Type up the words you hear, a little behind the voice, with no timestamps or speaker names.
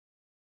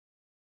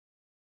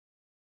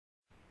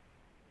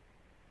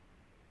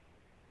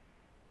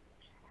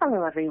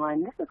Hello,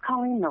 everyone. This is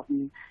Colleen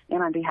Milton,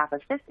 and on behalf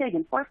of Sysdig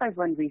and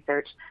 451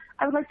 Research,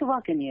 I would like to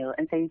welcome you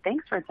and say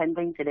thanks for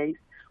attending today's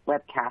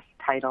webcast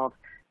titled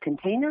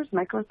Containers,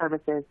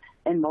 Microservices,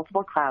 and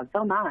Multiple Clouds,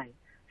 Oh My,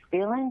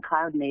 Scaling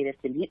Cloud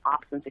Native to Meet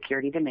Ops and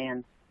Security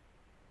Demands.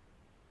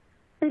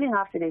 Leading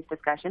off today's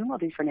discussion will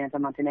be Fernando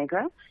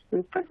Montenegro, who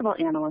is Principal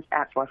Analyst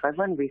at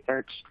 451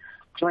 Research.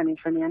 Joining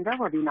Fernando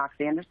will be Knox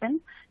Anderson,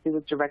 who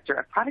is Director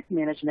of Product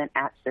Management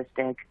at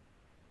Sysdig.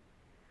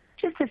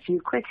 Just a few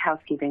quick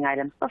housekeeping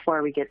items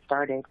before we get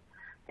started.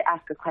 To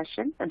ask a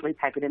question, simply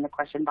type it in the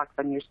question box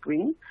on your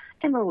screen,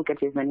 and we will get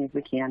to as many as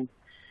we can.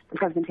 The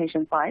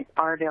presentation slides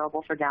are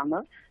available for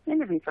download in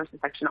the resources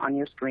section on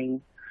your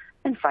screen.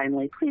 And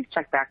finally, please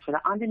check back for the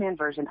on-demand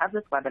version of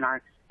this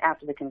webinar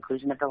after the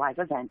conclusion of the live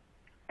event.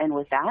 And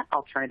with that,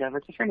 I'll turn it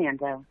over to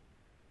Fernando.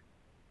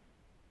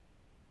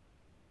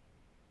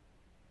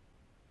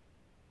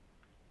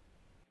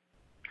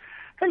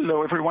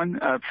 Hello, everyone.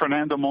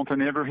 Fernando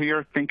Montenegro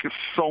here. Thank you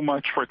so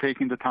much for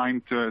taking the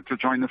time to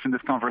join us in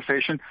this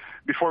conversation.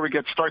 Before we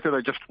get started, I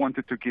just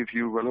wanted to give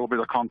you a little bit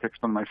of context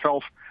on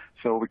myself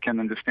so we can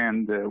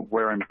understand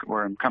where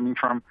I'm coming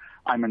from.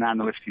 I'm an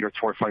analyst here at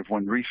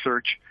 451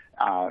 Research.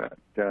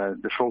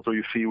 The photo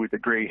you see with the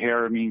gray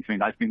hair means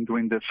I've been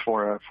doing this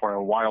for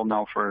a while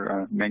now,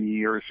 for many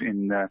years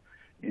in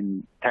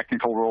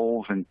technical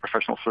roles and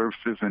professional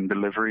services and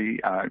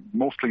delivery,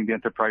 mostly in the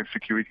enterprise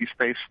security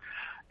space.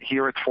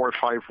 Here at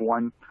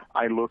 451,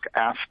 I look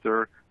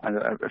after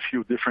a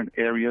few different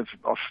areas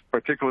of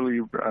particularly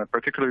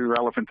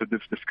relevant to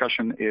this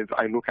discussion is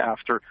I look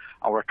after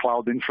our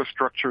cloud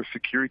infrastructure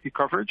security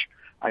coverage.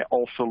 I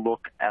also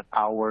look at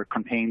our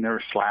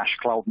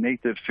container/cloud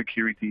native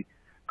security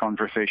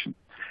conversation.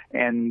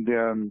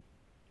 And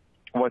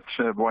what's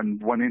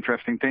one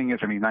interesting thing is,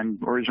 I'm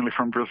originally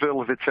from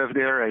Brazil, as it says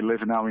there. I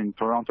live now in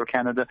Toronto,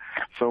 Canada.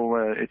 So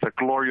it's a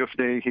glorious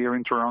day here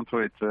in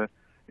Toronto.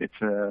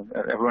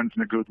 Everyone's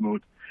in a good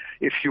mood.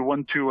 If you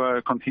want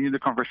to continue the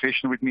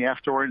conversation with me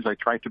afterwards, I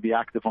try to be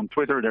active on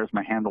Twitter. There's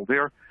my handle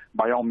there.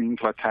 By all means,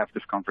 let's have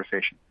this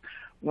conversation.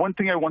 One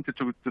thing I wanted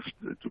to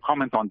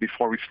comment on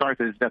before we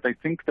start is that I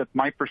think that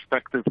my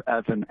perspective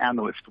as an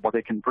analyst, what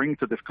I can bring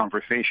to this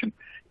conversation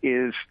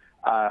is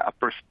a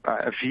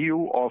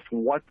view of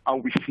what are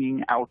we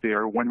seeing out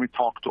there when we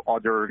talk to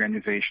other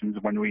organizations,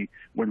 when we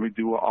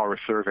do our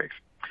surveys.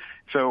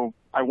 So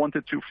I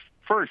wanted to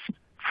first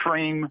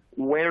frame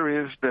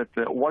where is that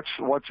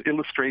what's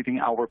illustrating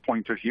our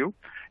point of view,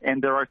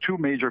 and there are two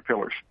major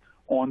pillars.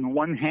 On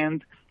one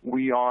hand,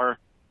 we are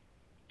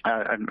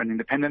an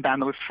independent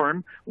analyst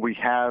firm. We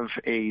have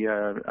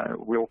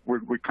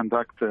we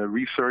conduct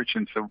research,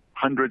 and so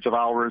hundreds of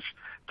hours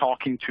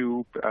talking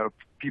to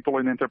people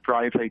in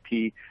enterprise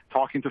IT,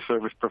 talking to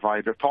service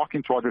providers,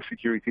 talking to other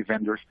security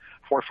vendors.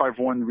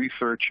 451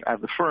 Research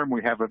as a firm,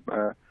 we have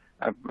a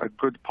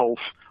good pulse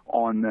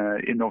on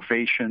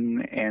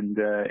innovation and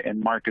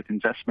market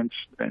investments,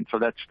 and so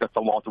that's a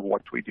lot of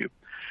what we do.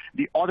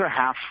 The other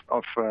half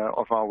of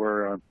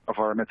our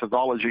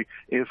methodology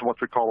is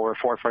what we call our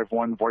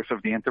 451 Voice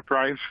of the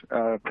Enterprise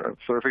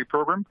survey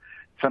program.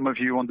 Some of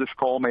you on this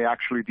call may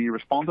actually be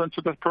respondents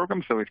to that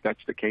program, so if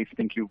that's the case,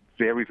 thank you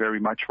very, very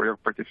much for your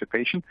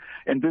participation.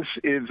 And this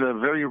is a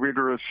very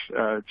rigorous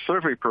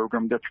survey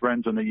program that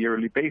runs on a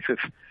yearly basis,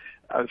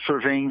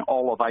 surveying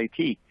all of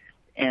IT.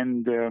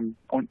 And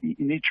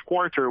in each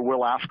quarter,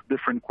 we'll ask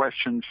different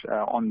questions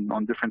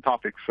on different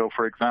topics. So,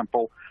 for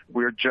example,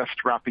 we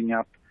just wrapped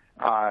up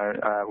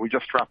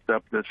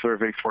the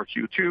survey for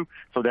Q2,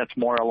 so that's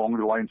more along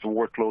the lines of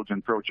workloads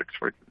and projects,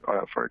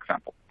 for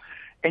example.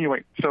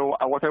 Anyway, so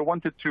what I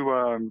wanted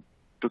to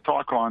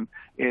talk on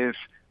is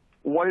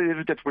what it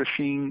is that we're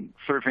seeing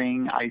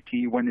surveying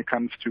IT when it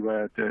comes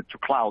to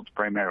cloud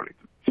primarily,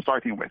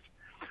 starting with.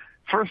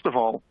 First of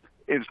all,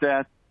 is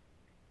that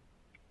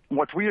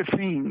what we are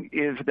seeing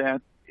is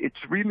that it's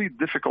really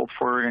difficult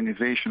for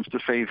organizations to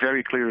say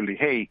very clearly,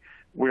 hey,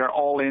 we are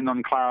all in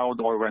on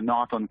cloud or we're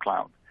not on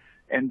cloud.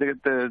 And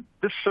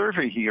this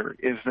survey here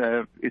is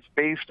it's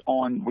based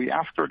on, we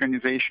asked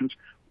organizations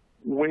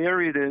where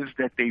it is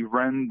that they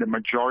run the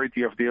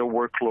majority of their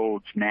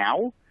workloads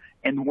now,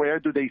 and where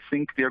do they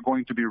think they're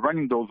going to be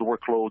running those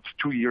workloads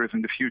 2 years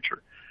in the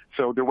future.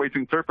 So the way to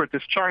interpret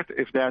this chart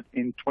is that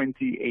in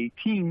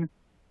 2018,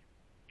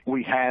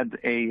 we had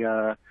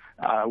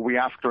we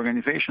asked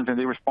organizations, and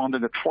they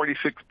responded that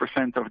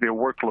 46% of their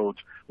workloads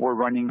were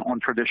running on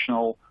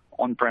traditional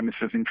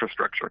on-premises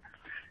infrastructure.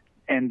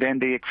 And then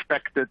they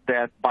expected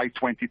that by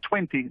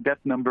 2020, that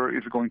number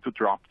is going to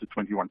drop to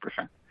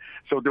 21%.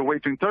 So the way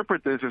to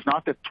interpret this is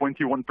not that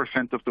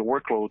 21% of the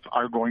workloads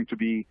are going to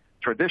be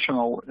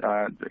traditional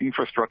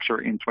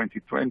infrastructure in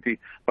 2020,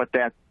 but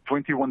that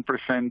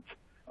 21%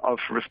 of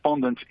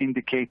respondents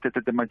indicated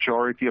that the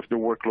majority of the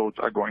workloads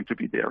are going to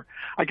be there.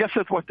 I guess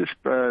that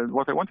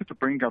what I wanted to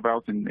bring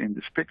about in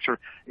this picture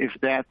is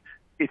that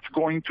it's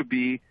going to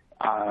be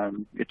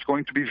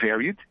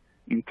varied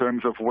in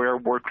terms of where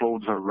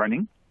workloads are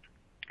running.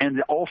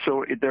 And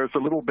also, there's a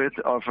little bit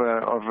of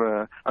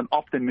an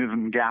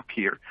optimism gap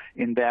here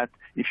in that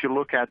if you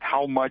look at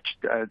how much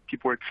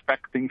people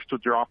expect things to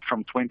drop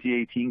from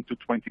 2018 to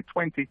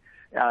 2020,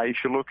 if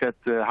you look at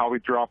how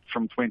it dropped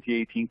from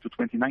 2018 to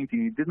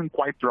 2019, it didn't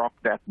quite drop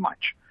that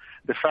much.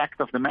 The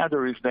fact of the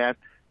matter is that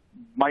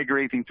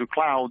migrating to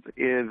cloud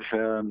is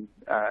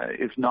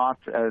not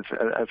as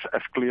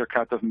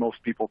clear-cut as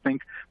most people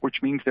think,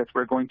 which means that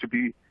we're going to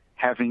be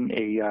having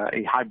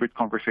a hybrid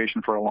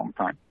conversation for a long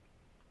time.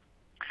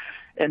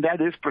 And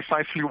that is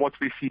precisely what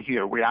we see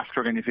here. We ask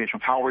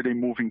organizations, how are they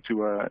moving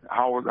to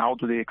how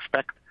do they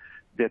expect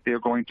that they're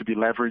going to be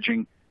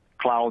leveraging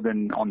cloud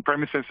and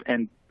on-premises?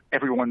 And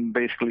everyone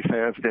basically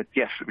says that,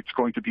 yes, it's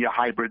going to be a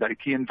hybrid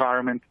IT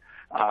environment,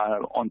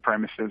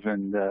 on-premises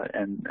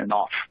and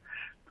off.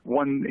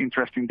 One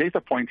interesting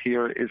data point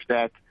here is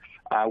that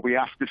we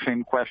asked the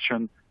same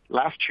question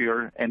last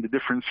year, and the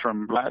difference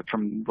from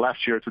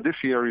last year to this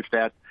year is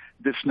that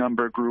this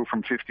number grew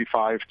from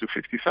 55 to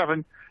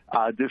 57.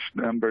 This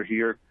number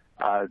here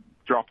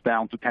dropped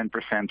down to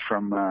 10%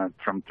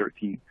 from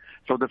 13.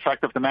 So the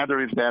fact of the matter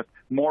is that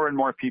more and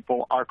more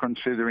people are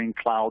considering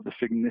cloud a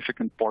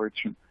significant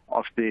portion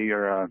of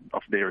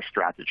their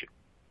strategy.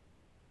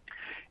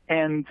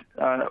 And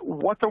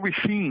what are we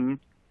seeing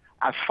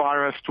as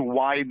far as to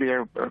why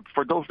they're,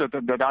 for those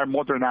that are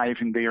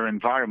modernizing their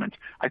environment?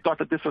 I thought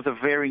that this was a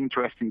very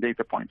interesting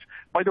data point.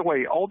 By the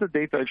way, all the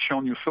data I've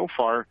shown you so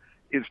far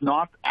is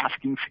not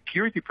asking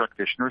security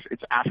practitioners,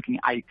 it's asking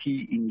IT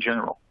in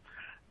general.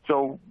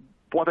 So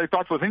what I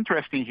thought was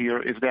interesting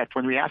here is that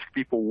when we ask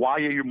people, why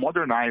are you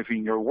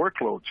modernizing your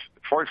workloads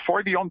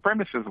for the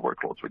on-premises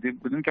workloads, we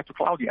didn't get to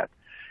cloud yet.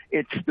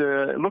 It's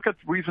look at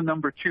reason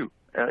number 2,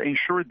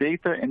 ensure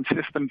data and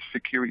systems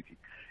security.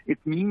 It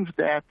means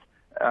that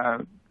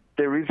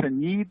there is a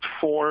need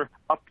for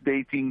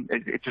updating.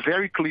 It's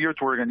very clear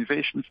to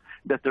organizations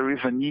that there is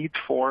a need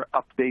for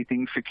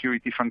updating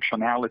security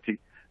functionality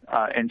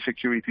and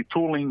security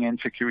tooling and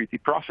security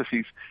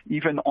processes,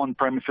 even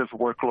on-premises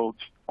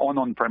workloads,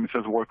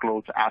 on-premises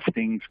workloads as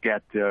things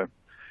get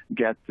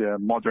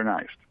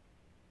modernized.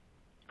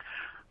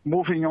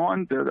 Moving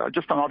on,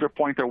 just another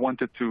point I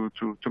wanted to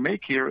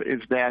make here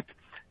is that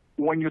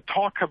when you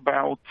talk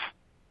about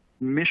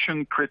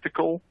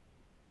mission-critical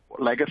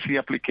legacy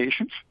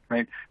applications,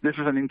 right? This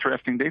is an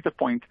interesting data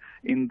point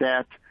in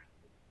that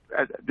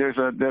there's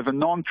a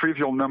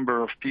non-trivial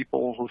number of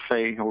people who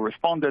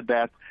responded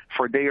that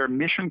for their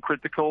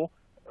mission-critical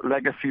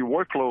legacy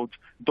workloads,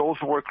 those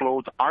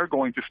workloads are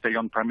going to stay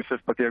on premises,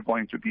 but they're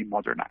going to be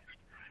modernized.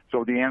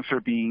 So the answer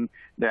being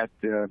that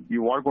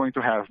you are going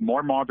to have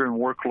more modern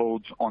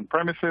workloads on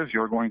premises,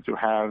 you're going to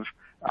have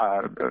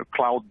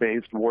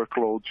cloud-based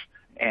workloads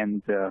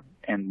and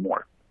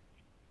more.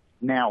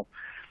 Now,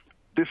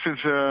 this is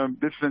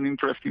an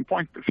interesting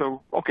point.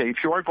 So, okay, if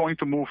you are going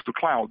to move to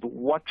cloud,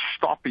 what's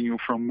stopping you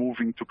from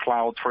moving to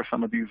cloud for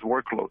some of these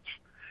workloads?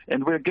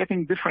 And we're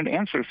getting different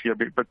answers here,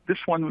 but this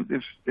one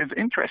is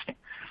interesting.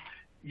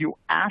 You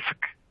ask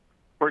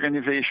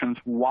organizations,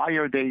 why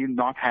are they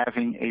not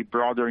having a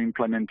broader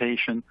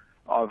implementation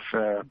of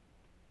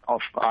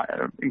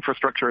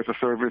infrastructure as a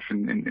service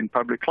in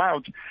public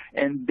clouds?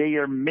 And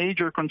their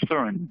major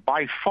concern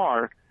by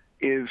far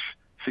is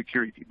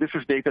security. This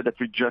is data that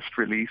we just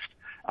released.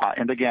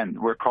 And again,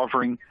 we're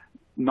covering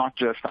not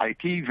just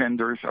IT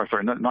vendors,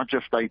 not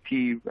just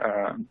IT,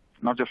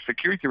 not just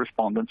security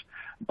respondents,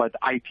 but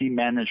IT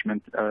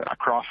management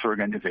across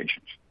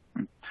organizations.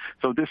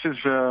 So this is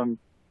an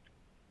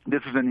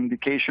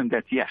indication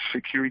that yes,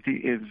 security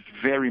is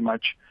very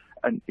much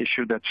an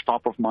issue that's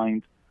top of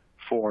mind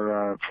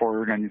for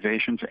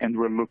organizations, and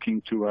we're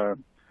looking to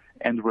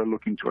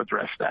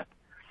address that.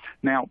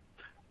 Now,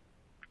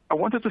 I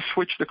wanted to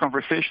switch the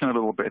conversation a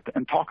little bit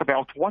and talk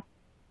about what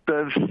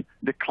does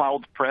the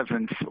cloud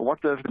presence,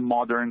 what does the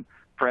modern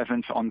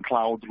presence on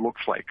cloud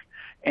looks like.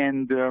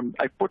 And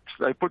I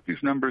put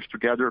these numbers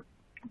together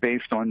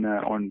based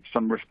on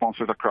some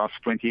responses across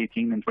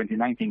 2018 and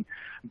 2019.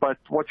 But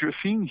what you're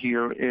seeing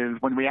here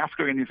is when we ask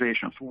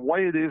organizations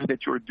what it is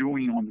that you're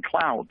doing on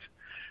cloud,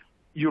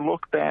 you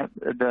look at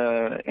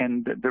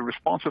the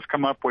responses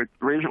come up with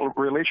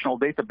relational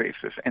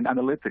databases and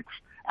analytics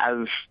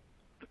as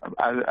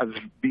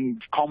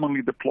being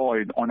commonly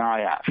deployed on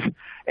IaaS.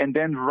 And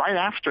then right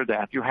after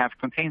that, you have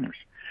containers.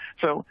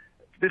 So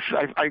this,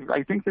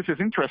 I think this is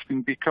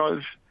interesting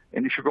because,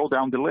 and if you go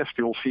down the list,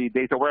 you'll see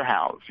data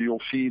warehouse,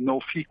 you'll see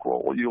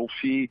NoSQL, you'll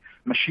see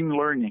machine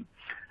learning.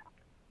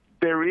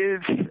 There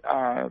is,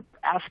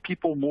 as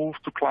people move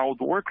to cloud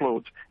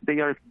workloads, they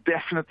are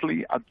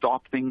definitely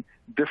adopting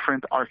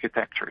different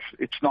architectures.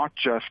 It's not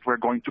just we're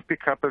going to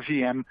pick up a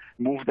VM,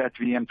 move that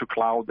VM to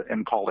cloud,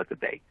 and call it a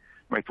day.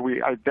 Right?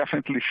 We are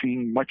definitely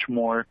seeing much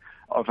more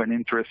of an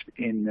interest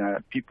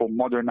in people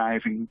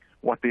modernizing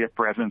what their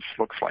presence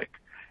looks like.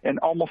 And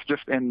almost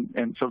just,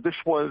 and so this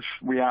was,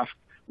 we asked,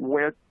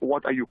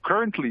 what are you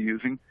currently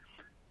using?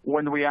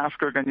 When we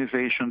ask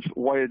organizations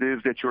what it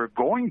is that you're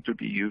going to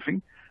be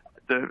using,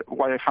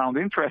 what I found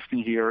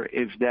interesting here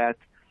is that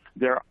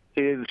there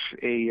is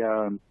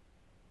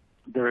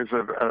there is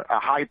a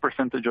high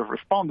percentage of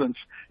respondents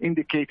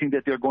indicating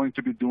that they're going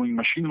to be doing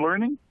machine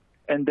learning.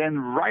 And then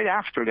right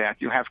after that,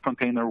 you have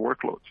container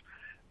workloads.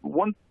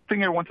 One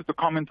thing I wanted to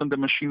comment on the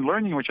machine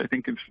learning, which I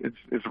think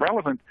is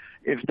relevant,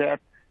 is that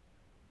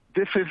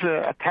this is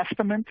a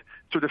testament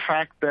to the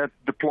fact that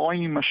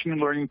deploying machine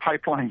learning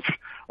pipelines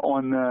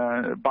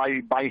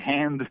by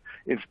hand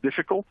is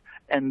difficult,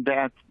 and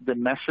that the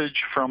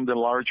message from the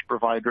large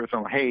providers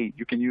on, hey,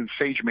 you can use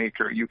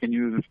SageMaker, you can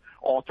use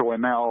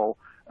AutoML,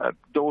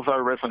 those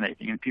are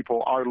resonating, and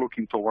people are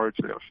looking towards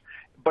this.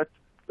 But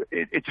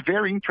it's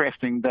very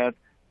interesting that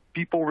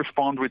people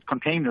respond with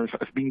containers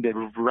as being the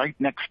right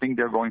next thing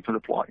they're going to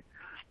deploy.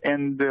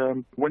 And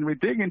when we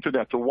dig into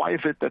that, so why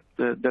is it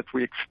that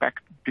we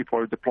expect people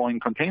are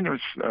deploying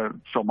containers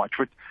so much?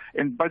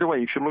 And by the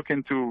way, if you look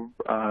into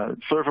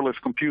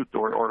serverless compute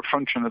or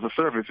function as a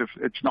service,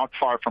 it's not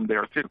far from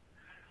there too.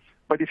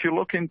 But if you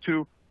look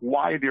into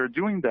why they're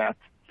doing that,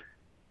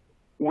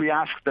 we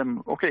ask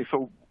them, okay,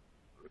 so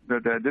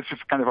this is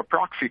kind of a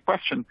proxy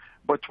question,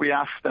 but we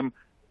ask them,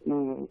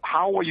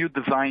 how are you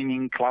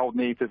designing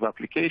cloud-native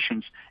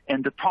applications?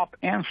 And the top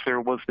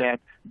answer was that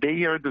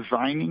they are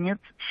designing it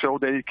so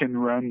that it can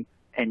run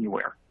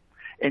anywhere.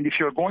 And if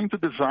you're going to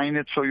design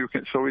it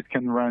so it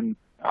can run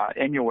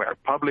anywhere,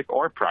 public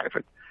or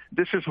private,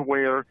 this is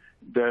where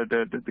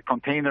the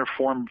container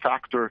form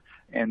factor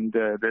and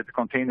the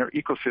container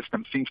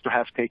ecosystem seems to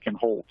have taken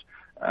hold.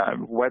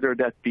 Whether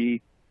that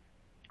be,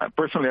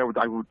 personally,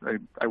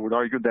 I would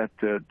argue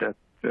that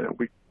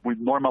we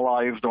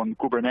normalized on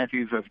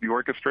Kubernetes as the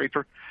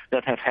orchestrator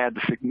that has had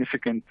a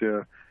significant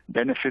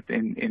benefit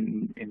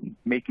in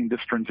making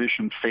this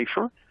transition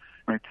safer,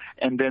 right?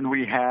 And then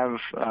we have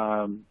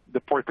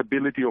the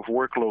portability of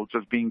workloads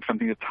as being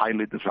something that's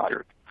highly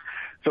desired.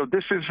 So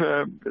this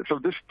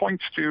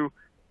points to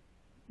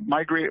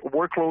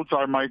workloads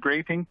are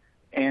migrating,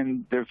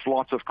 and there's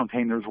lots of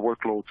containers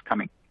workloads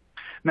coming.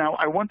 Now,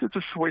 I wanted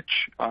to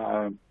switch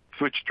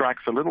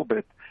tracks a little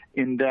bit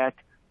in that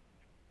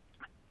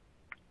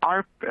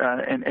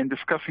and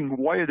discussing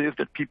what it is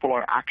that people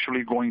are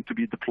actually going to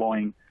be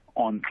deploying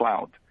on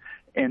cloud.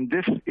 And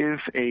this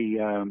is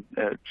a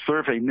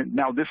survey.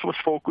 Now, this was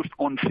focused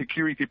on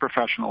security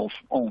professionals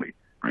only,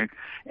 right?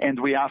 And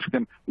we asked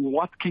them,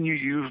 what can you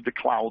use the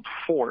cloud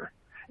for?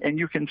 And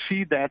you can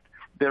see that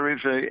there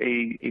is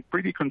a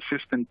pretty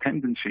consistent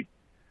tendency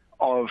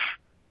of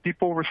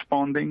people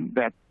responding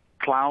that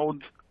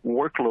cloud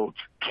workloads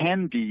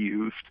can be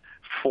used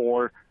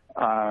for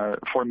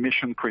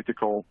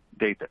mission-critical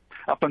data.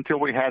 Up until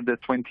we had the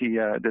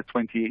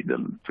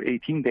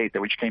 2018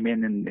 data, which came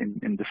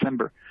in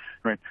December,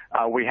 right?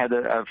 We had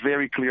a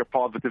very clear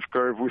positive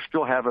curve. We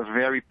still have a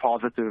very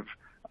positive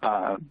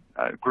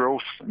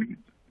growth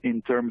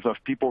in terms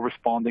of people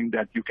responding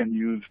that you can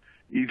use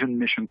even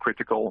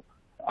mission-critical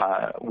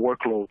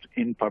workloads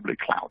in public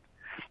cloud.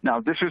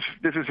 Now, this is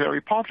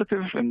very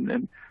positive,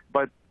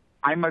 but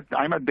I'm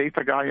a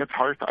data guy at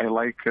heart. I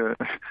like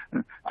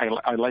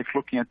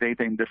looking at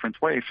data in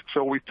different ways.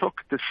 So we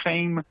took the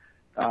same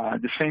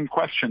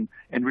question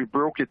and we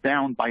broke it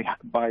down by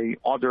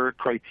other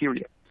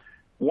criteria.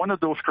 One of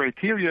those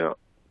criteria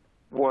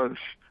was,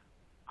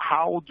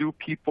 how do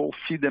people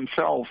see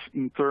themselves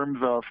in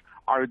terms of,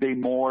 are they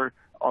more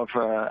of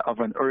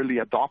an early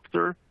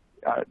adopter?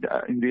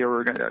 In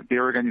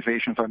their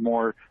organizations are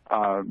more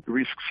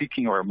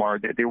risk-seeking, or more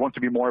they want to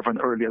be more of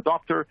an early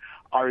adopter.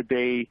 Are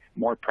they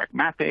more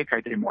pragmatic?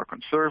 Are they more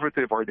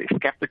conservative? Are they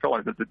skeptical?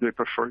 Or do they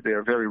prefer? They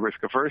are very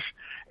risk-averse.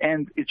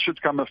 And it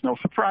should come as no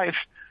surprise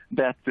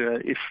that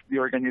if the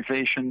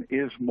organization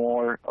is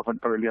more of an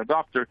early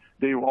adopter,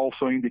 they will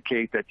also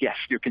indicate that yes,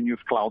 you can use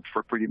cloud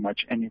for pretty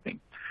much anything.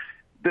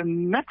 The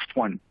next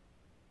one.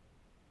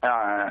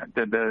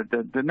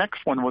 The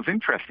next one was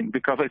interesting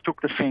because I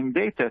took the same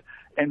data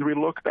and we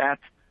looked at,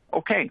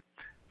 okay,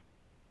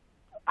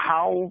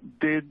 how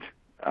did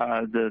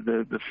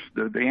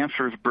the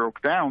answers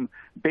broke down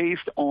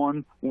based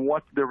on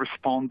what the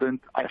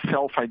respondent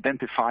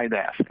self-identified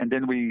as, and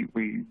then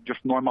we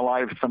just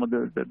normalized some of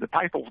the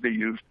titles they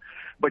used.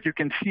 But you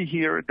can see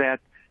here that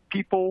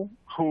people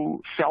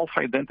who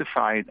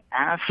self-identified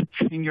as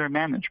senior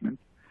management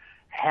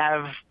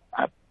have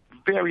a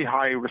very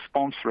high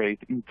response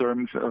rate in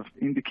terms of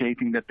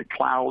indicating that the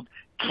cloud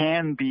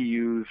can be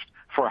used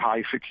for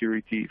high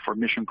security, for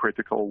mission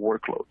critical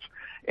workloads.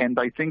 And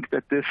I think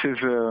that this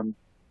is a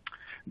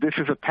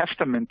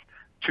testament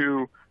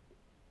to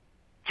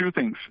two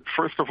things.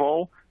 First of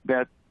all,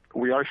 that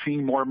we are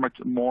seeing more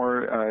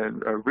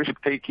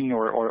risk-taking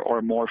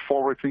or more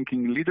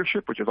forward-thinking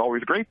leadership, which is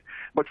always great.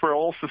 But we're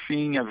also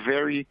seeing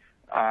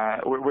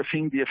we're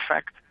seeing the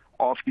effect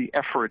of the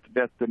effort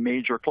that the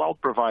major cloud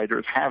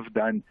providers have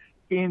done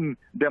in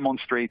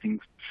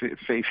demonstrating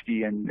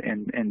safety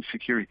and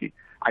security.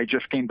 I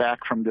just came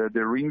back from the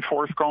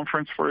Reinforce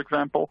conference, for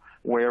example,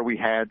 where we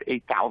had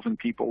 8,000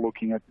 people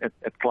looking at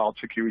cloud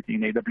security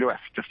in AWS,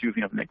 just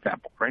using as an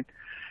example, right?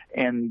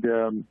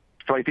 And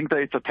so I think that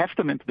it's a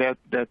testament that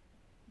the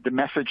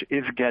message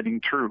is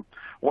getting through.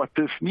 What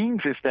this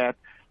means is that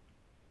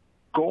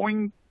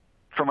going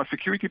from a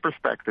security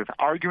perspective,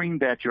 arguing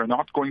that you're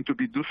not going to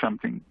be doing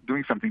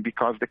something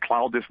because the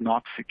cloud is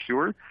not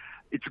secure,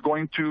 it's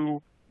going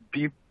to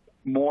be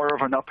more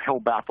of an uphill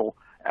battle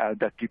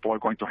that people are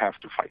going to have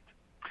to fight.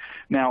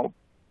 Now,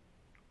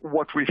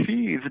 what we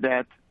see is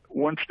that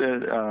once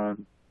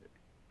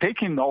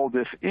taking all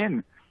this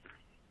in,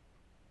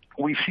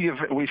 we see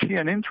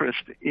an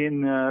interest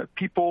in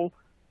people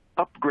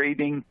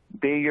upgrading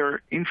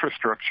their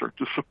infrastructure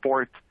to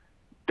support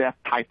that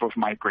type of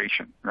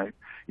migration, right?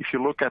 If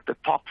you look at the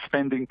top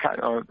spending,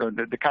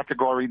 the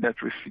category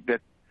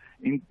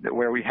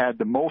where we had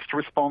the most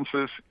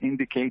responses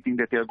indicating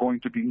that they're going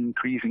to be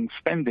increasing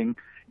spending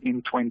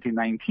in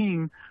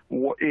 2019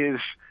 is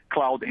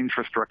cloud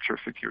infrastructure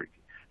security.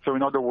 So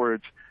in other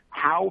words,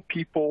 how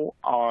people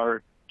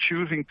are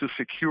choosing to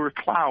secure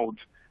cloud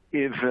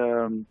is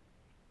one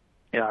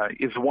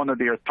of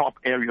their top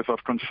areas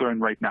of concern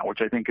right now,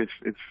 which I think is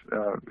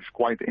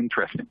quite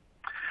interesting.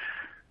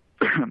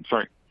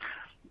 Sorry.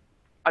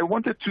 I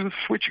wanted to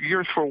switch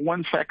gears for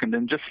 1 second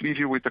and just leave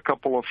you with a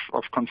couple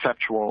of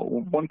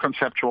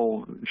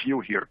conceptual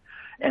view here.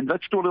 And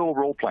let's do a little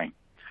role playing.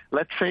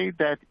 Let's say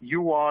that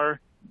you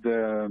are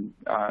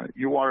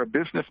a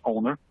business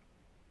owner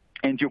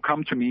and you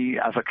come to me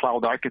as a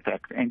cloud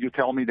architect and you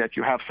tell me that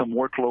you have some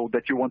workload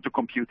that you want to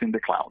compute in the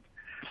cloud.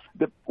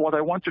 What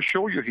I want to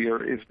show you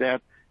here is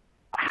that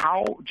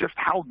how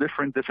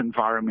different this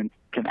environment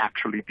can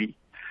actually be.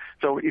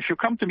 So if you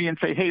come to me and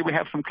say, hey, we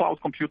have some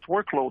cloud compute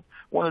workload,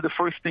 one of the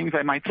first things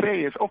I might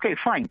say is, okay,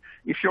 fine.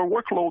 If your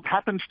workload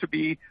happens to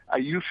be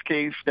a use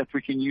case that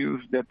we can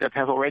use that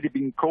has already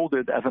been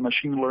coded as a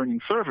machine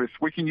learning service,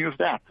 we can use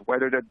that,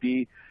 whether that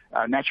be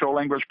natural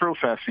language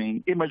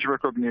processing, image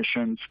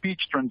recognition,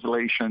 speech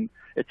translation,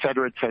 et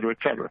cetera, et cetera, et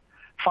cetera.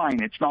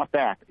 Fine, it's not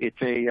that. It's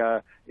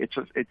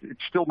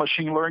still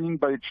machine learning,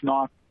 but it's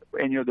not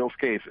any of those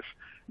cases.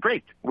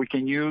 Great, we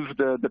can use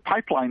the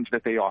pipelines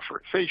that they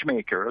offer,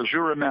 SageMaker,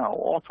 Azure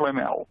ML,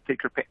 AutoML,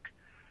 take your pick.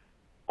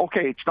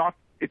 Okay, it's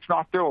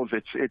not those.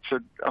 It's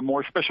a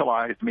more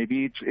specialized.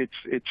 Maybe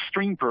it's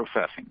stream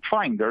processing.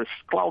 Fine, there's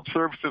cloud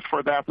services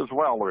for that as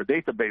well, or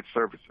database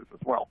services as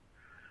well.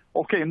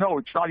 Okay, no,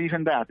 it's not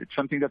even that. It's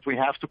something that we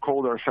have to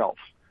code ourselves.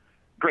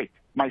 Great.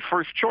 My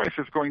first choice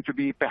is going to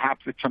be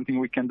perhaps it's something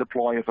we can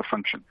deploy as a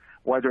function,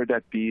 whether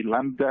that be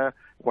Lambda,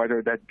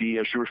 whether that be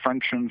Azure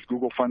Functions,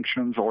 Google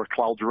Functions, or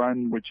Cloud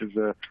Run, which is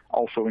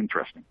also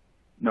interesting.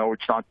 No,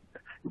 it's not.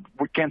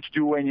 We can't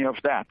do any of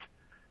that.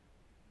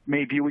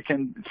 Maybe we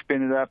can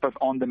spin it up as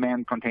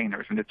on-demand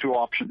containers, and the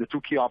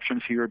two key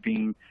options here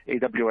being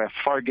AWS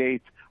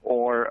Fargate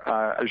or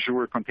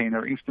Azure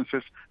Container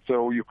Instances.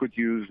 So you could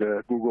use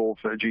Google's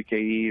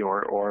GKE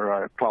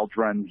or Cloud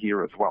Run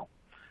here as well.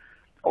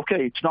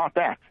 Okay, it's not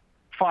that.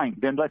 Fine.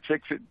 Then let's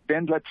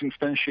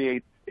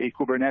instantiate a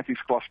Kubernetes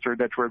cluster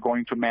that we're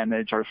going to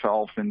manage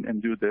ourselves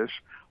and do this,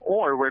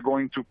 or we're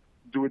going to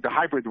do it the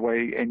hybrid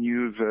way and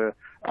use a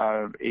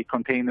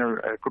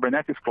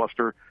Kubernetes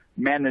cluster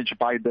managed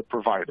by the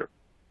provider.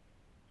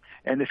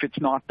 And if it's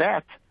not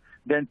that,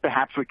 then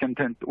perhaps we can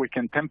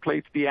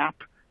template the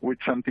app with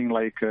something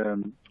like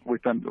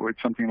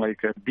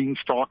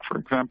Beanstalk, for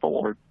example,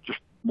 or just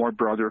more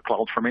broader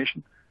cloud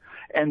formation.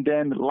 And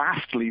then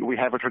lastly, we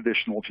have a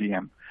traditional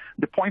VM.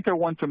 The point I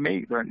want to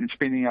make in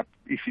spinning up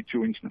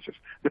EC2 instances,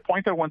 the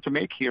point I want to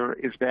make here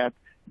is that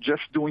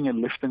just doing a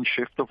lift and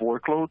shift of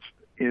workloads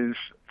is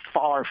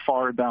far,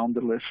 far down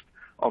the list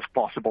of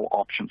possible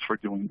options for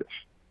doing this.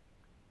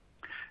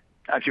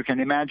 As you can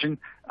imagine,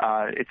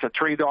 it's a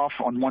trade-off.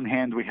 On one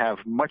hand, we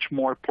have much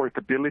more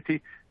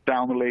portability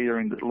down the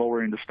layer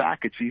lower in the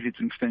stack. It's easy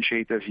to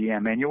instantiate a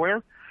VM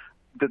anywhere.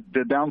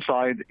 The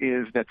downside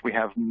is that we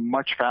have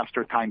much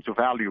faster time to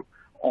value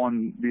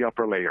on the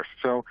upper layers.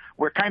 So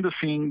we're kind of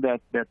seeing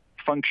that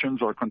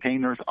functions or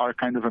containers are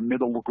kind of a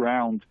middle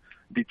ground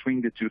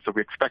between the two. So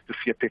we expect to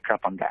see a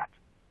pickup on that.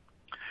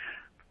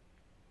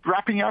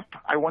 Wrapping up,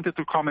 I wanted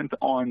to comment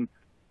on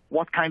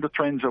what kind of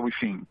trends are we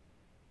seeing.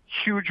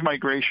 Huge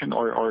migration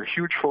or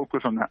huge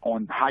focus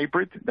on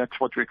hybrid. That's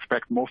what we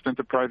expect most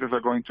enterprises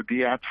are going to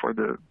be at for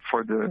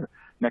the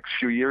next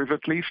few years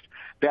at least.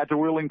 That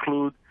will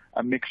include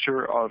a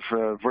mixture of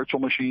virtual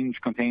machines,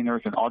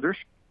 containers, and others.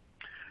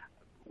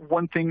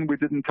 One thing we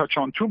didn't touch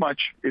on too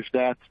much is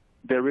that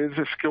there is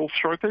a skills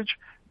shortage,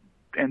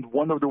 and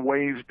one of the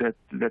ways that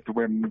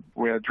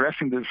we're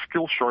addressing this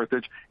skills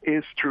shortage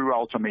is through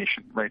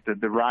automation, right?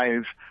 The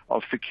rise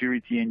of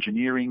security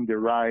engineering, the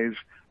rise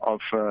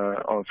of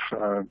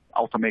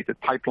automated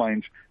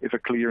pipelines is a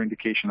clear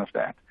indication of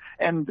that.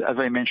 And as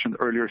I mentioned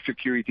earlier,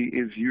 security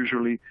is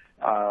usually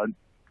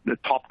the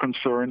top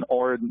concern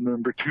or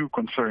number two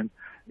concern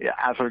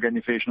as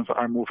organizations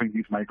are moving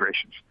these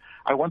migrations.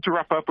 I want to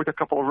wrap up with a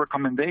couple of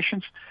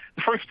recommendations.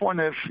 The first one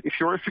is, if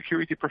you're a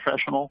security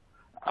professional,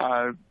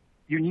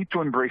 you need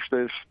to embrace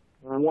this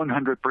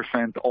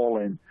 100% all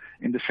in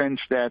the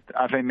sense that,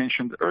 as I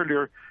mentioned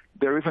earlier,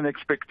 there is an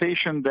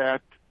expectation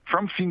that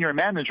from senior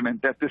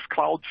management that this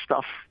cloud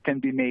stuff can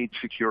be made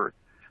secure.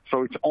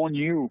 So it's on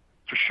you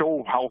to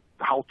show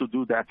how to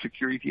do that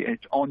security.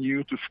 It's on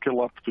you to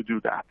skill up to do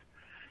that.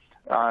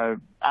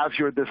 As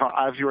you're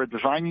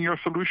designing your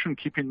solution,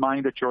 keep in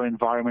mind that your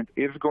environment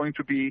is going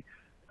to be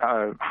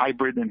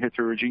hybrid and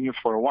heterogeneous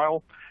for a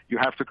while. You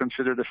have to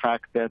consider the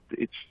fact that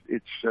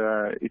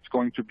it's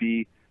going to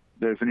be,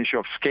 there's an issue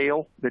of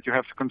scale that you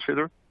have to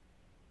consider.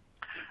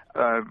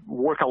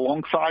 Work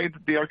alongside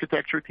the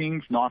architecture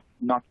teams, not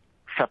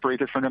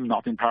separated from them,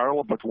 not in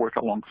parallel, but work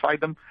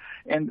alongside them.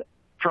 And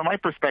from my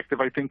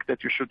perspective, I think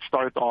that you should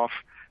start off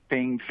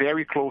paying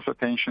very close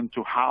attention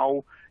to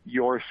how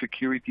your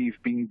security is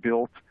being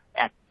built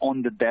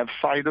on the dev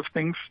side of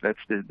things. That's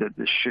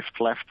the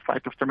shift left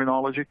type of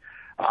terminology.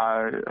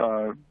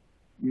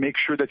 Make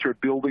sure that you're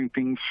building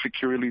things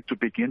securely to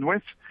begin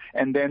with.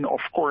 And then,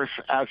 of course,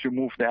 as you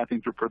move that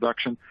into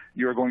production,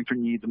 you're going to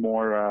need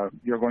more,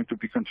 you're going to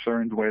be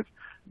concerned with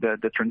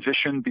the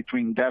transition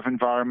between dev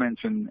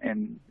environments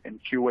and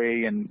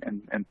QA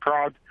and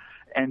prod,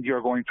 and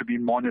you're going to be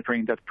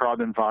monitoring that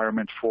prod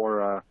environment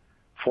for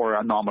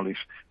anomalies,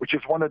 which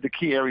is one of the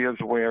key areas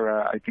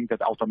where I think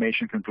that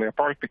automation can play a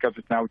part, because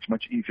now it's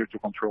much easier to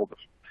control this.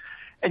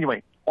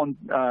 Anyway,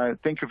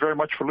 thank you very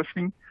much for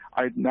listening.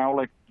 I'd now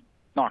like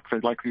Knox,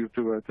 I'd like you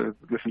to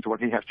listen to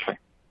what he has to say.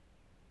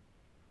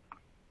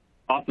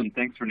 Awesome.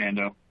 Thanks,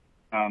 Fernando.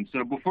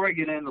 So before I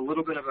get in, a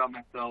little bit about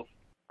myself.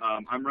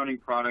 I'm running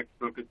products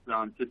focused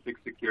on Sysdig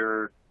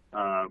Secure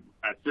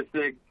at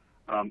Sysdig.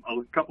 A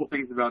couple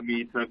things about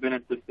me. So I've been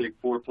at Sysdig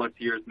 4+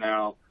 years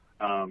now,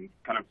 kind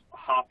of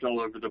hopped all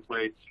over the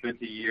place,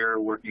 spent a year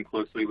working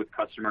closely with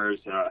customers,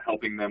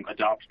 helping them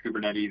adopt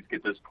Kubernetes,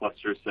 get those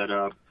clusters set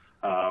up,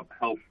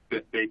 help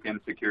bake in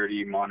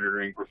security,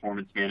 monitoring,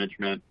 performance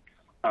management.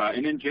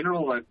 And in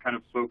general, I've kind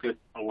of focused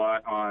a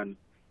lot on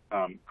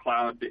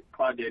cloud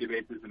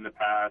databases in the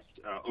past,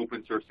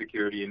 open source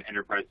security and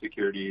enterprise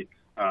security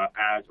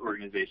as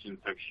organizations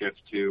have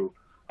shifted to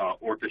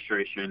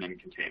orchestration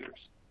and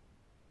containers.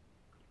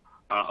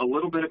 A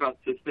little bit about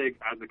Sysdig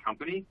as a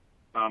company.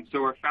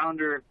 So our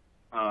founder,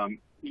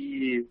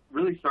 he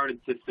really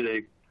started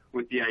Sysdig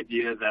with the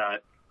idea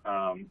that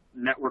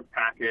network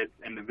packets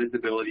and the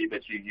visibility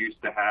that you used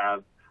to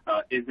have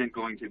isn't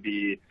going to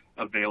be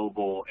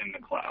available in the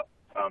cloud.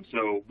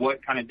 So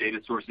what kind of data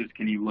sources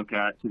can you look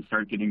at to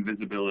start getting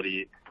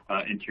visibility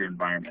into your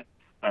environment?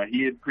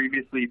 He had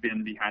previously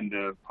been behind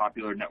the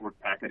popular network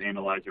packet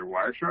analyzer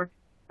Wireshark,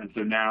 and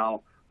so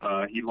now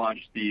he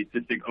launched the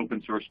Sysdig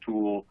open source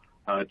tool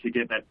to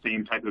get that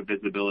same type of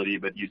visibility,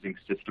 but using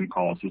system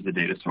calls as a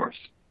data source.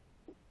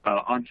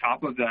 On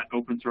top of that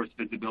open source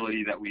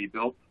visibility that we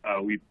built,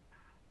 we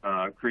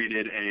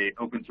created an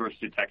open source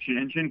detection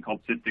engine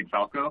called Sysdig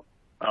Falco.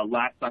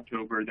 Last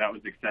October, that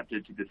was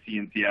accepted to the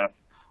CNCF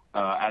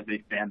as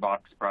a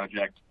sandbox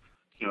project.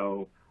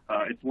 So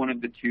it's one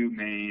of the two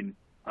main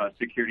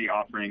security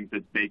offerings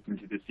that's baked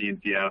into the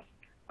CNCF.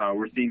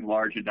 We're seeing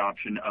large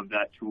adoption of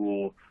that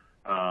tool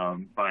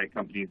by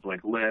companies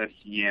like Lyft,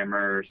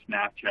 Yammer,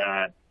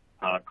 Snapchat,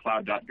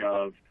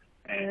 Cloud.gov,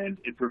 and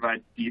it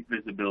provides deep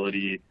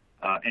visibility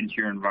into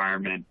your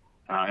environment.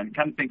 And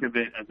kind of think of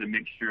it as a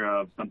mixture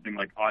of something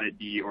like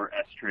Audit-D or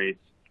strace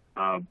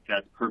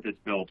that's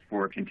purpose-built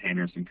for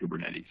containers and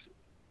Kubernetes.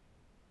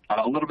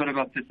 A little bit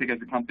about Sysdig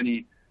as a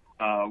company.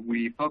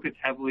 We focus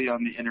heavily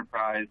on the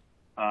enterprise,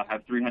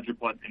 have 300+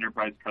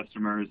 enterprise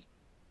customers,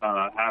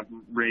 have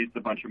raised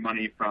a bunch of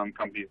money from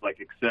companies like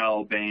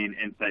Excel, Bain,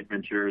 Insight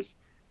Ventures.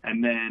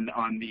 And then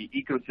on the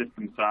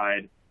ecosystem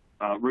side,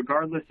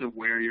 regardless of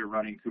where you're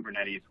running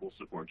Kubernetes, we'll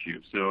support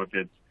you. So if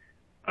it's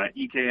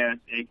EKS,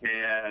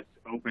 AKS,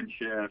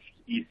 OpenShift,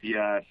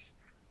 ECS,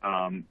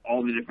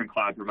 all the different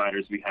cloud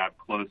providers we have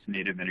close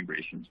native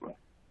integrations with.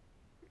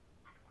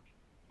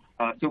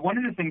 So one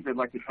of the things I'd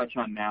like to touch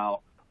on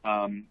now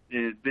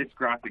is this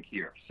graphic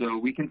here. So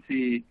we can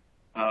see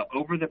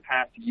over the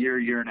past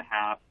year and a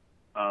half,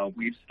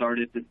 we've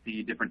started to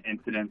see different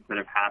incidents that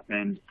have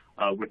happened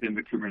within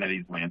the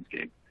Kubernetes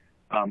landscape.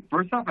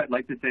 First off, I'd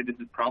like to say this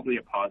is probably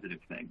a positive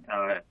thing.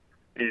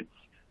 It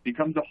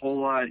becomes a whole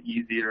lot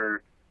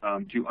easier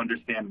to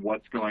understand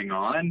what's going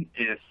on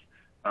if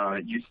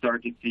you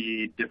start to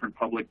see different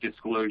public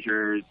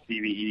disclosures,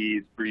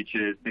 CVEs,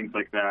 breaches, things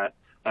like that.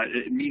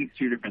 It means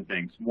two different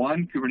things.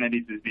 One,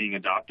 Kubernetes is being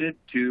adopted.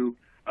 Two,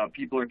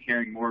 people are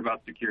caring more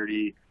about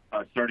security,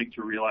 starting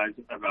to realize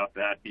about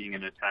that being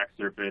an attack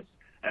surface,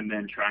 and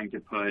then trying to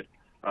put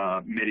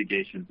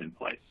mitigations in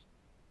place.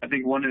 I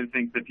think one of the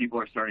things that people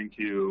are starting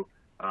to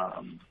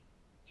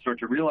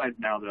realize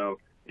now, though,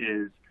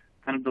 is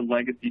kind of the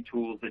legacy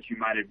tools that you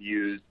might have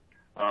used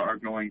are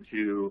going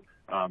to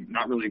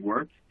not really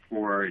work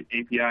for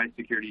API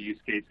security use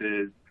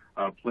cases,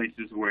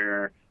 places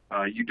where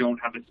you don't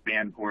have a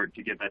span port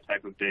to get that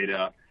type of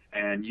data,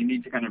 and you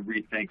need to kind of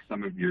rethink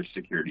some of your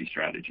security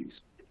strategies.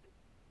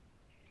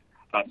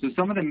 So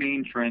some of the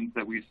main trends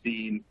that we've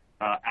seen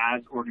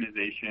as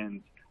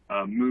organizations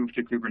move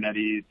to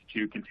Kubernetes,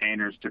 to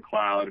containers, to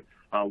cloud,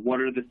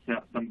 what are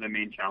some of the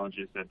main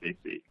challenges that they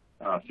see?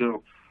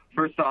 So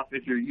first off,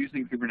 if you're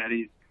using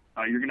Kubernetes,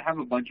 you're going to have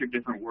a bunch of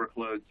different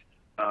workloads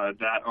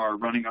that are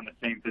running on the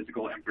same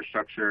physical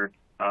infrastructure,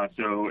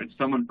 So if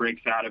someone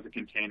breaks out of a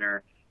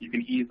container, you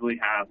can easily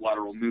have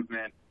lateral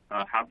movement.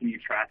 How can you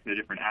track the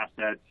different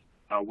assets?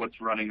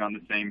 What's running on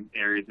the same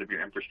areas of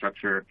your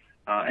infrastructure?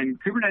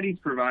 And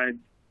Kubernetes provides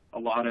a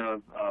lot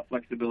of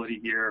flexibility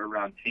here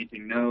around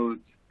tainting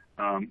nodes,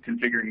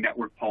 configuring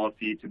network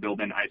policy to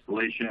build in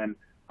isolation.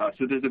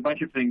 So there's a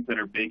bunch of things that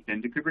are baked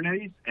into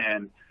Kubernetes,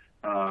 and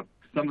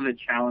some of the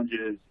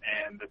challenges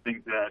and the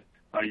things that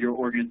your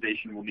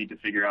organization will need to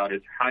figure out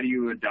is how do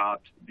you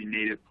adopt the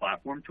native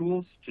platform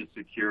tools to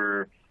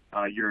secure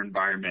your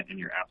environment and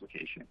your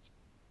applications.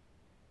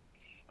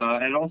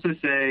 I'd also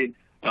say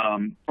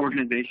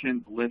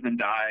organizations live and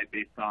die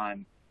based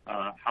on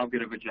how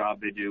good of a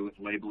job they do with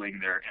labeling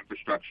their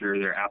infrastructure,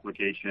 their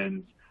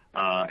applications,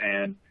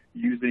 and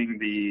using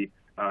the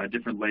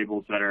different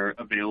labels that are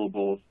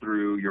available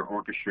through your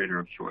orchestrator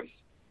of choice.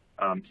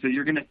 So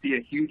you're going to see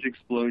a huge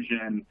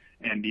explosion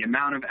in the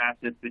amount of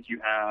assets that you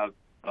have,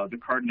 the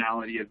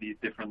cardinality of these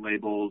different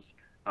labels,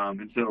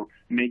 and so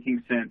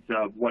making sense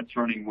of what's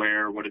running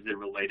where, what is it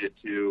related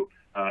to,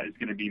 is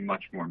going to be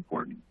much more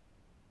important.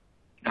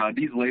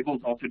 These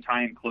labels also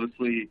tie in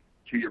closely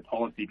to your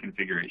policy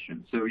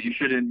configuration. So you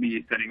shouldn't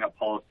be setting up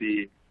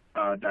policy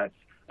that's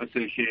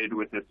associated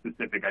with a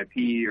specific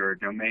IP or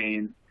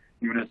domain.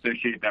 You want to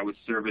associate that with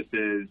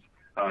services,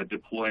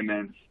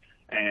 deployments,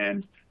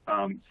 and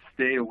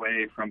stay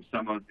away from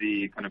some of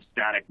the kind of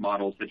static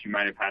models that you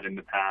might have had in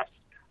the past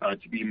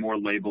to be more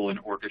label and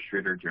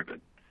orchestrator driven.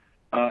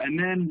 And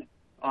then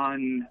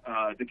on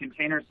the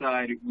container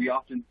side, we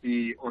often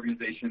see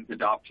organizations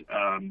adopt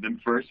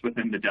them first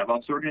within the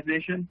DevOps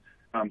organization.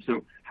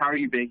 So how are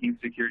you baking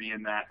security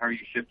in that? How are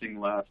you shifting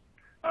left?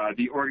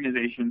 The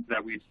organizations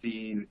that we've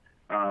seen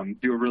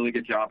do a really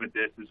good job at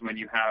this is when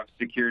you have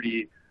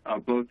security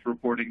both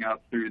reporting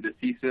up through the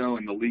CISO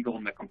and the legal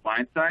and the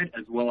compliance side,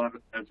 as well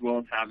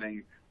as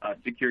having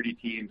security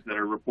teams that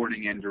are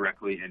reporting in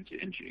directly into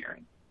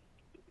engineering.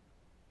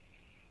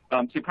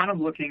 So kind of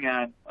looking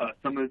at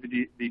some of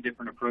the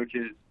different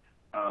approaches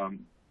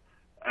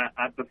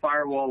at the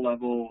firewall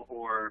level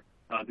or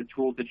the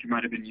tools that you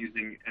might have been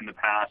using in the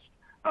past,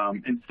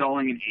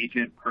 installing an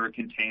agent per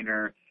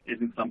container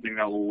isn't something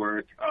that will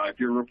work. If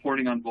you're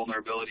reporting on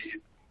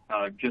vulnerabilities,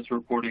 just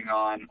reporting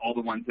on all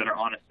the ones that are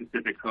on a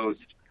specific host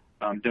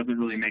doesn't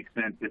really make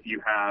sense if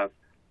you have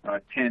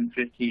 10,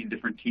 15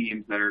 different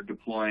teams that are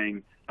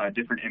deploying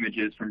different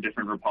images from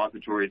different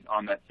repositories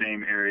on that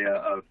same area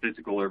of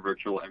physical or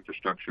virtual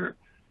infrastructure.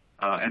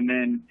 And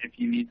then if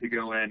you need to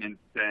go in and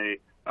say,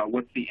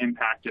 what's the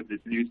impact of this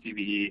new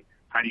CVE?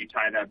 How do you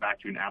tie that back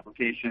to an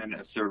application,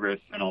 a service,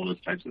 and all those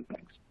types of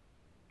things?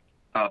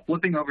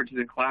 Flipping over to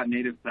the cloud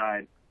native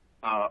side,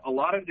 a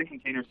lot of the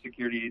container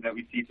security that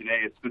we see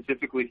today is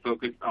specifically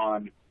focused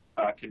on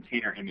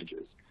container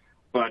images.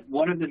 But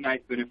one of the nice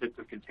benefits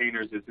of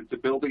containers is it's a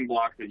building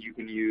block that you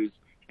can use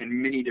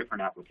in many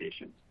different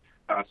applications.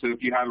 So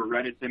if you have a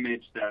Redis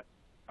image that's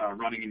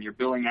running in your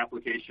billing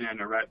application,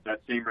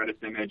 that same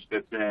Redis image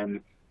that's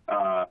in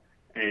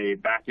a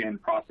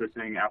back-end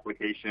processing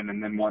application,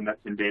 and then one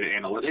that's in data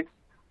analytics,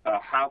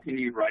 how can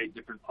you write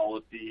different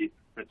policy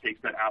that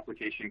takes that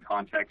application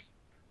context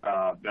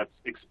that's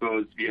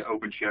exposed via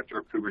OpenShift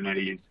or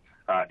Kubernetes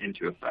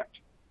into effect?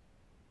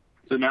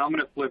 So now I'm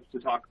going to flip to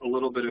talk a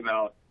little bit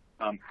about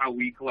how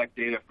we collect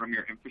data from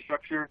your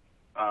infrastructure,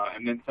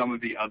 and then some of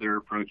the other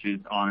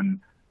approaches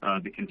on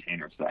the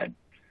container side.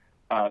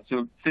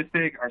 So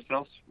Sysdig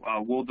ourselves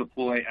will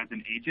deploy as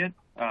an agent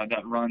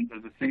that runs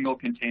as a single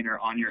container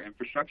on your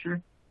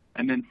infrastructure,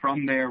 and then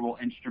from there we'll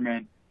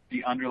instrument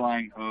the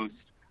underlying host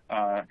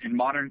in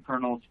modern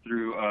kernels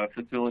through a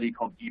facility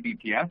called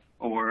eBPF,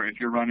 or if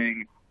you're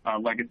running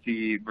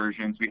legacy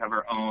versions, we have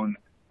our own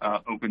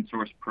open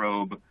source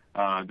probe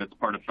that's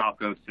part of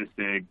Falco,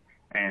 Sysdig,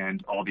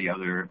 and all the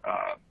other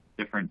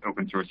different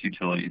open source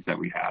utilities that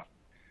we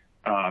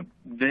have.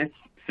 This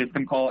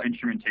system call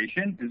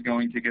instrumentation is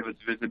going to give us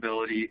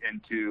visibility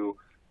into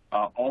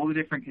all the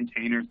different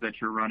containers that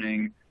you're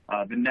running,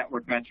 the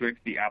network metrics,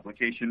 the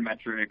application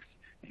metrics,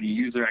 the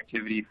user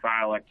activity,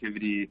 file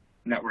activity,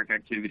 network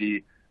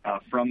activity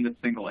from the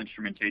single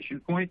instrumentation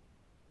point.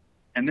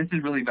 And this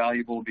is really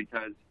valuable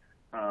because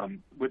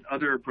with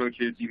other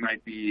approaches, you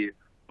might be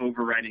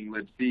overwriting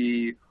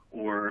libc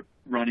or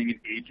running an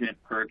agent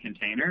per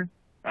container.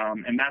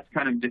 And that's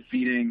kind of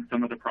defeating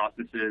some of the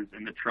processes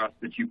and the trust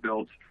that you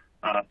built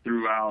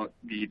throughout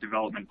the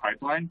development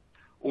pipeline.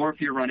 Or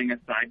if you're running a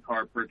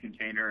sidecar per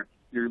container,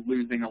 you're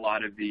losing a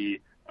lot of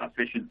the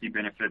efficiency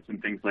benefits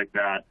and things like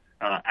that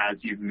as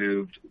you've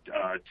moved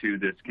to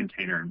this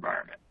container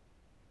environment.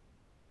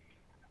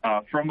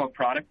 From a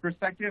product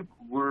perspective,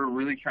 we're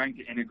really trying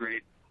to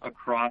integrate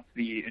across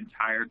the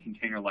entire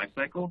container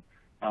lifecycle.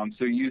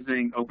 So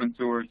using open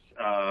source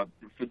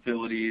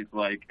facilities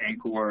like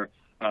Anchor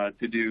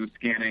to do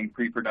scanning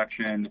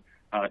pre-production,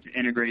 to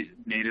integrate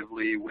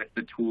natively with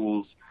the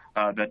tools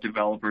that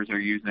developers are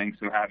using.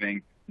 So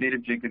having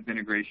native Jenkins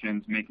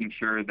integrations, making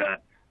sure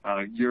that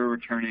you're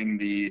returning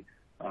the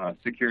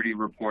security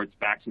reports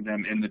back to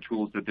them in the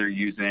tools that they're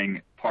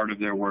using, part of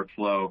their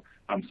workflow,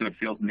 so it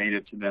feels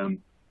native to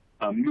them.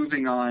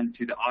 Moving on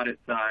to the audit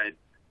side,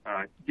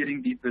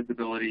 getting deep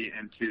visibility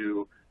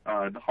into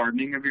the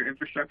hardening of your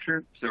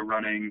infrastructure, so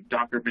running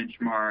Docker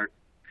benchmark,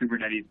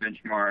 Kubernetes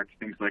benchmark,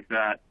 things like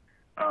that.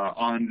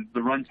 On the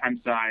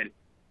runtime side,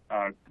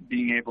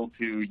 being able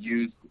to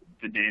use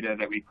the data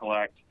that we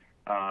collect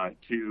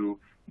to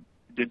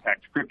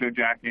detect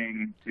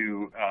cryptojacking,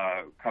 to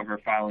cover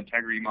file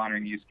integrity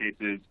monitoring use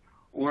cases,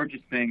 or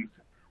just things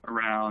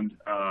around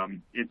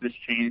is this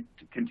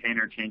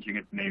container changing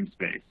its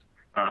namespace?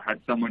 Has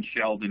someone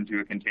shelled into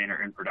a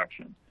container in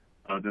production?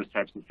 Those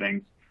types of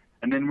things.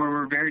 And then where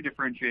we're very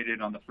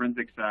differentiated on the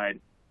forensic side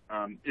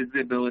is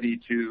the ability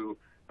to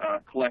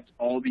collect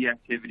all the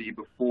activity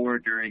before,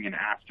 during, and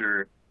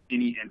after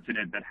any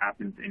incident that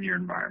happens in your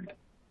environment.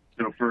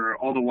 So for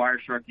all the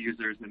Wireshark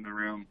users in the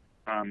room,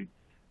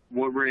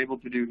 what we're able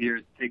to do here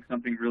is take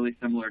something really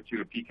similar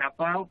to a PCAP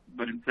file,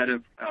 but instead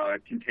of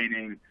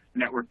containing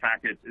network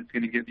packets, it's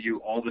going to give you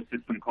all the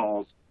system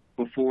calls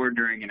before,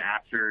 during, and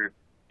after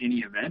any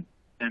event.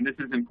 And this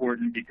is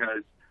important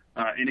because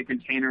in a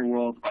container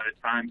world, by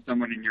the time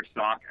someone in your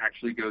SOC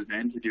actually goes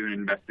in to do an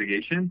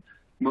investigation,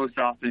 most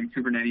often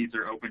Kubernetes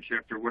or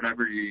OpenShift or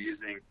whatever you're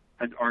using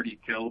has already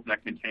killed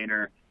that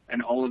container,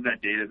 and all of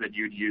that data that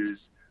you'd use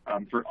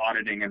for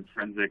auditing and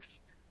forensics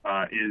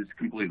is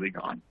completely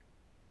gone.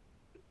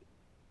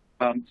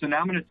 So now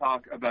I'm going to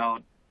talk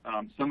about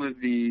some of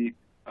the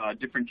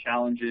different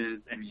challenges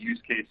and use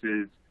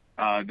cases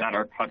that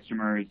our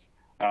customers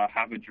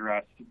have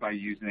addressed by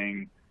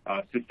using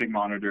Sysdig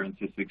Monitor and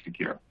Sysdig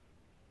Secure.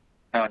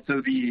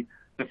 So the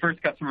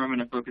first customer I'm going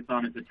to focus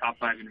on is a top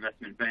 5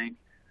 investment bank.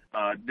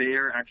 They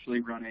are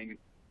actually running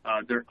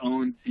their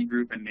own C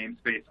group and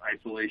namespace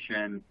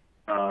isolation,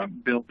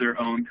 built their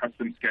own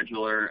custom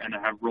scheduler, and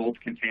have rolled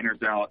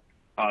containers out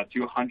to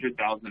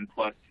 100,000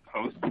 plus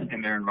hosts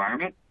in their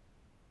environment.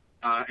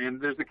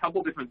 And there's a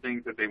couple different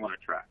things that they want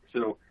to track.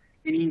 So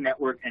any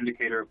network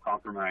indicator of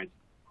compromise.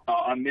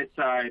 On this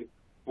side,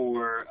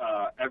 for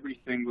every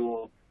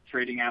single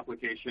trading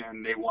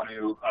application, they want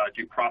to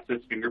do process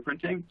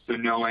fingerprinting, so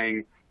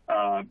knowing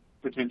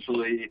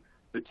potentially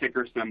the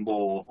ticker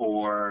symbol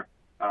or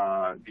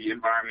the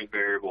environment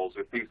variables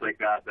or things like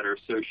that that are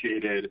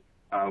associated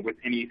with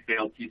any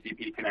failed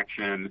TCP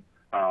connection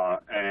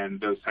and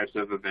those types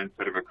of events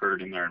that have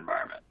occurred in their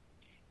environment.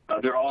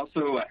 They're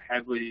also a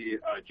heavily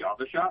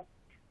Java shop,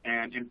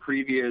 and in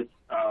previous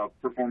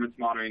performance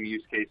monitoring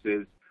use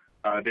cases,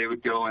 they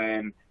would go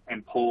in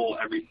and pull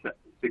every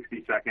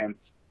 60 seconds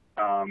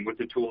with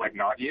a tool like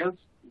Nagios.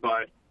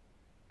 But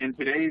in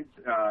today's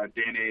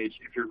day and age,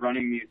 if you're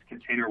running these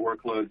container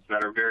workloads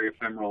that are very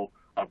ephemeral,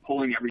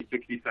 pulling every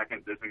 60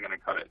 seconds isn't going to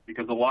cut it,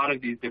 because a lot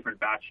of these different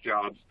batch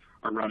jobs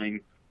are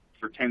running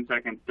for 10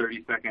 seconds,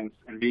 30 seconds,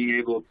 and being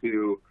able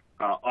to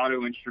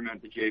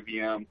auto-instrument the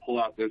JVM,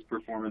 pull out those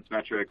performance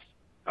metrics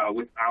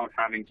without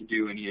having to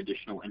do any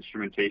additional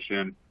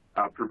instrumentation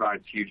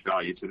provides huge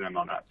value to them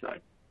on that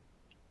side.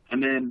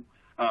 And then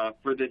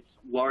for this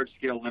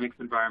large-scale Linux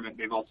environment,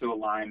 they've also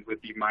aligned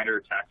with the MITRE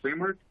attack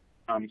framework.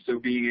 So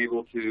being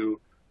able to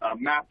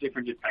map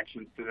different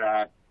detections to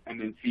that and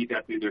then feed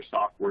that through their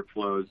SOC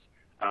workflows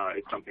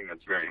is something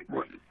that's very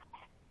important.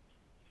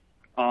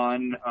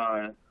 On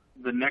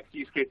the next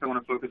use case I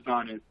want to focus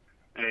on is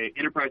an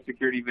enterprise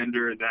security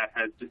vendor that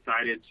has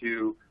decided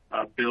to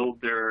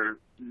build their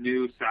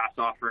new SaaS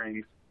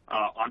offerings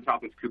on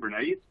top of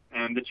Kubernetes.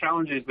 And the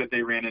challenges that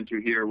they ran into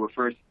here were,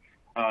 first,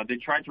 they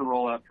tried to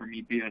roll out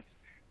Prometheus,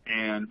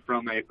 and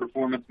from a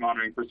performance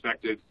monitoring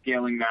perspective,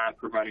 scaling that,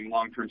 providing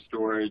long-term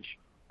storage,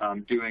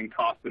 doing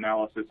cost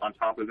analysis on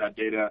top of that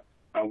data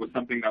was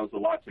something that was a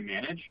lot to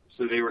manage.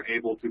 So they were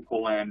able to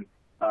pull in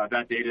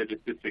that data to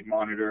Sysdig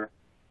Monitor.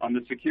 On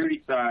the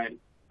security side,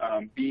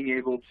 being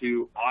able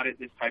to audit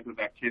this type of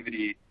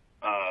activity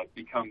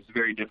becomes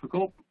very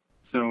difficult.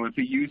 So if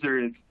a user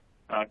is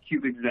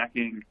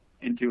kube-execing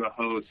into a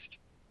host,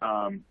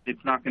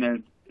 it's not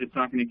going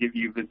to give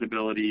you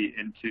visibility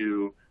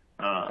into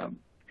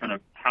kind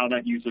of how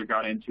that user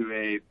got into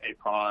a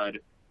pod,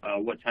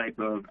 what type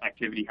of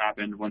activity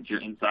happened once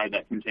you're inside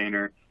that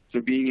container.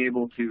 So being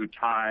able to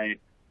tie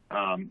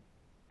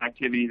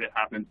activity that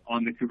happens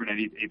on the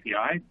Kubernetes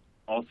API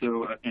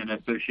also and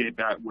associate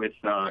that with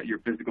your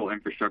physical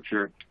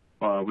infrastructure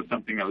was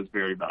something that was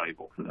very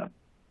valuable for them.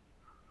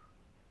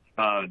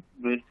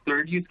 The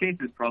third use case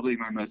is probably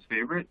my most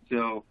favorite.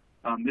 So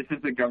this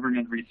is a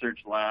government research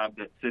lab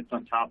that sits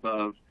on top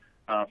of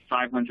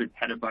 500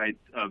 petabytes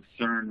of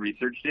CERN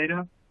research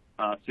data.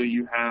 So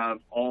you have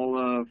all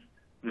of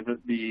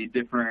the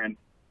different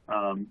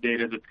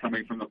data that's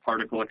coming from the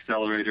particle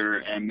accelerator,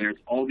 and there's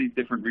all these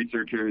different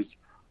researchers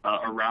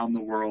around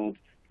the world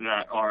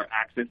that are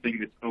accessing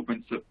this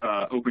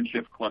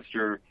OpenShift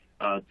cluster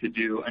to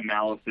do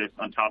analysis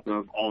on top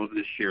of all of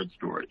this shared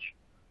storage.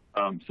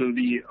 So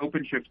the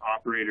OpenShift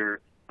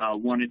operator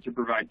wanted to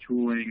provide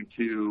tooling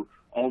to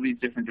all these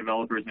different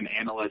developers and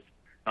analysts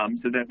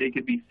so that they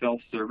could be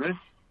self-service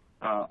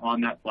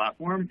on that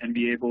platform and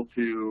be able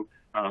to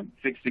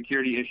fix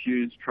security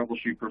issues,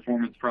 troubleshoot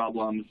performance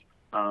problems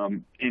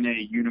in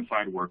a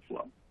unified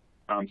workflow.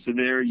 So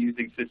they're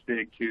using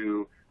Sysdig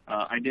to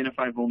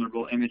identify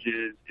vulnerable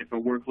images. If a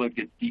workload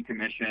gets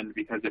decommissioned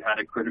because it had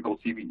a critical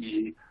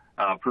CVE,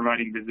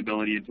 providing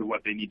visibility into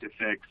what they need to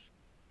fix.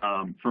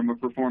 From a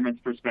performance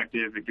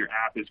perspective, if your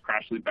app is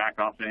crashly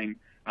backoffing,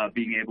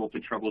 being able to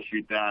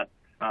troubleshoot that.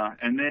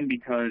 And then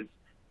because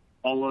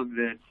all of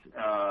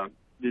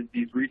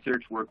these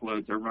research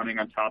workloads are running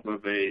on top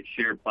of a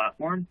shared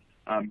platform,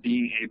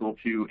 being able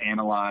to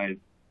analyze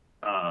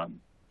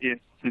if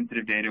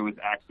sensitive data was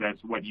accessed,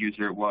 what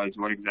user it was,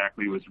 what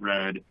exactly was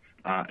read,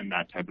 and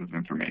that type of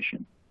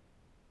information.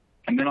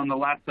 And then on the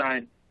last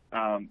side,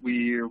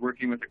 we are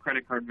working with a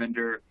credit card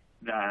vendor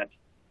that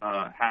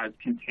has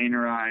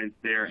containerized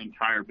their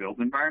entire build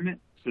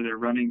environment. So they're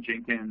running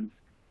Jenkins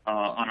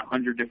on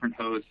 100 different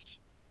hosts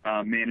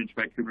managed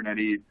by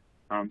Kubernetes.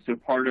 So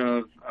part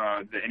of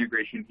the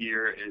integration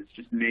here is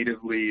just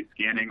natively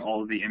scanning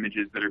all of the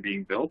images that are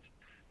being built.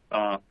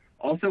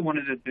 Also, one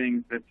of the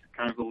things that's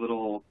kind of a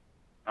little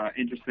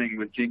interesting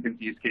with Jenkins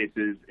use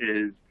cases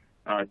is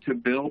to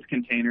build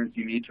containers,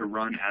 you need to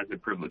run as a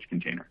privileged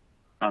container.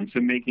 So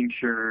making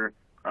sure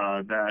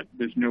that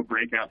there's no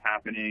breakout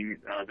happening,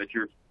 that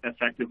you're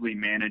effectively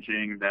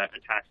managing that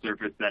attack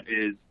surface that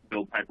is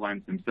build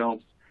pipelines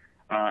themselves.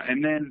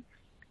 And then,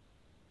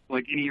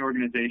 like any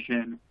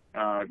organization,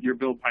 your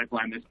build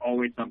pipeline, there's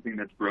always something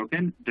that's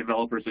broken.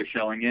 Developers are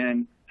shelling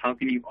in. How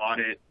can you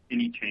audit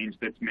any change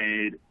that's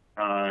made,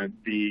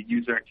 the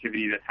user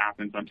activity that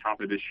happens on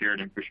top of this shared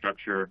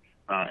infrastructure,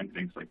 and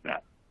things like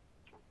that?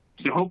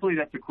 So hopefully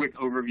that's a quick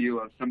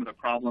overview of some of the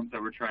problems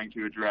that we're trying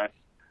to address.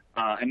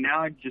 And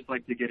now I'd just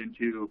like to get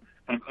into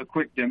kind of a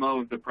quick demo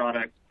of the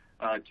product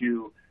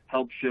to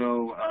help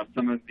show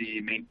some of the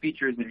main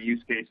features and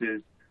use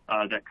cases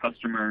that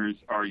customers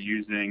are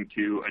using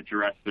to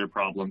address their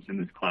problems in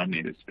this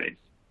cloud-native space.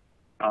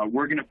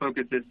 We're going to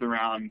focus this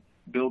around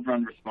build,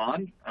 run,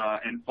 respond,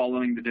 and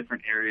following the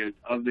different areas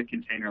of the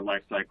container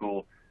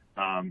lifecycle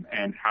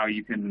and how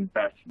you can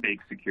best bake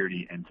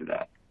security into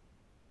that.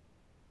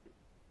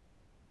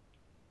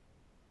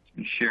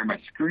 Let me share my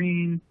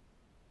screen.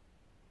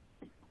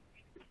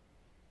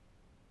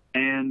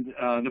 And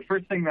the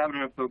first thing that I'm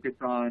going to focus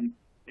on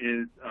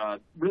is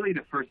really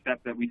the first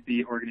step that we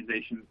see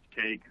organizations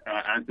take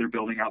as they're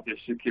building out their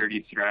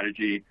security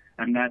strategy,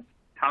 and that's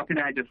how can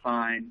I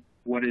define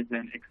what is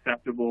an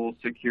acceptable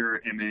secure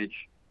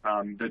image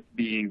that's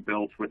being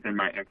built within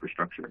my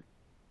infrastructure.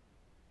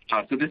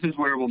 So this is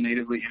where we'll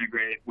natively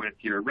integrate with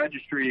your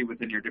registry,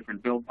 within your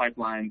different build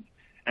pipelines,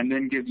 and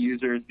then give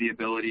users the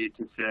ability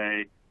to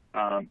say,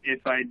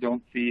 if I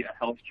don't see a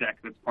health check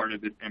that's part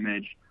of this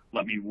image,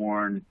 let me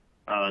warn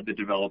the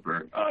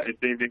developer. If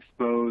they've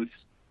exposed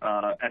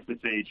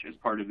SSH as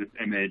part of this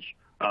image,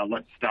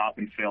 let's stop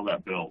and fail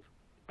that build.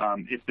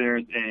 If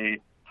there's a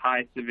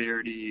high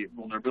severity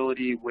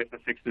vulnerability with a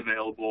fix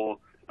available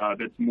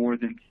that's more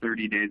than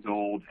 30 days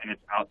old and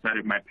it's outside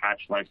of my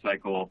patch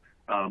lifecycle,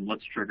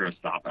 let's trigger a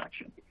stop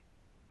action.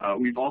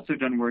 We've also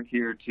done work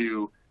here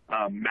to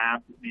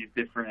map these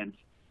different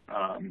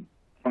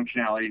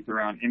functionalities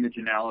around image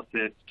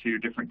analysis to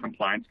different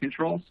compliance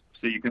controls.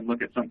 So you can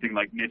look at something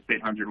like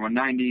NIST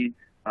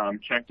 800-190,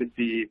 check to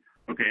see,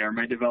 okay, are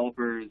my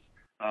developers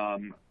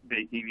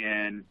baking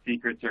in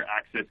secrets or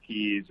access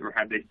keys, or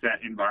have they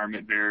set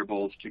environment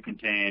variables to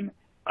contain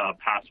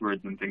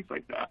passwords and things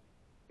like that.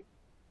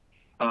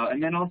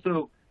 And then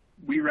also,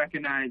 we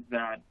recognize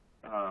that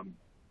kind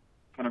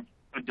of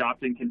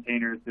adopting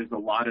containers, there's a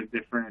lot of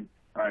different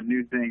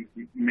new things.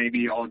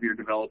 Maybe all of your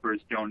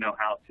developers don't know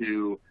how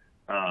to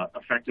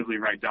effectively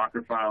write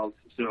Docker files.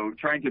 So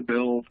trying to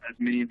build as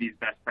many of these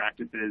best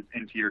practices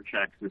into your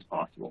checks as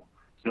possible.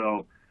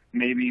 So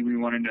maybe we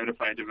want to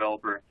notify a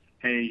developer,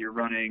 hey, you're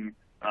running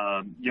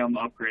yum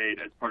upgrade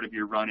as part of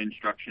your run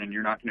instruction.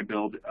 You're not going to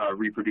build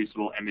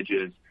reproducible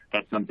images.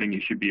 That's something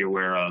you should be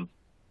aware of.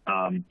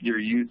 You're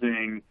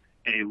using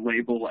a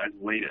label as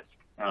latest.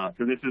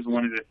 So this is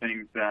one of the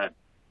things that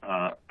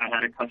I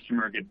had a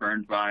customer get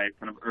burned by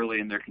kind of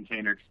early in their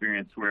container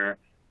experience, where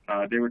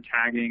they were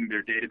tagging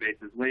their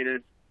database as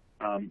latest.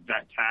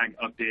 That tag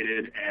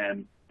updated,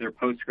 and their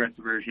Postgres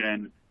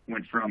version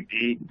went from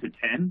 8 to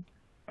 10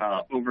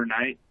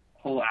 overnight.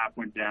 Whole app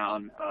went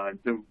down.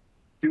 So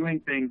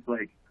doing things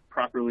like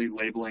properly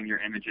labeling your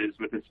images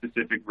with a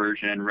specific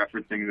version,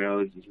 referencing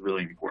those, is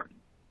really important.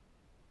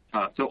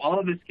 So all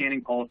of this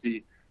scanning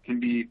policy can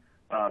be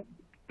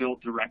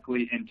built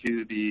directly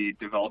into the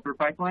developer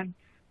pipeline.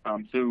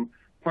 So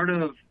part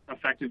of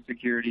effective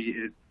security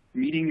is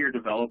meeting your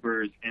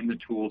developers in the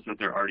tools that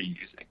they're already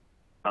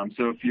using.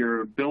 So if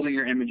you're building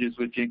your images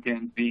with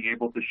Jenkins, being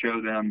able to show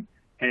them,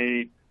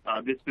 hey,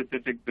 this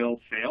specific build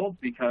failed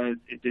because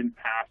it didn't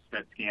pass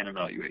that scan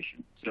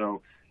evaluation.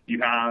 So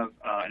you have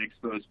an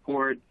exposed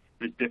port,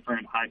 there's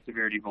different high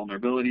severity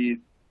vulnerabilities,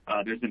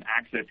 there's an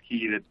access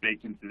key that's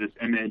baked into this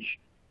image,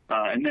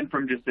 and then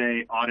from just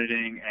a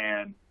auditing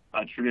and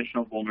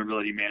traditional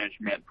vulnerability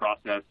management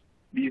process,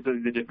 these are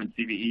the different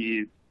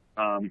CVEs,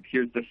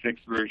 here's the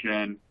fixed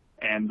version,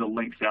 and the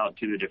links out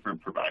to the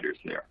different providers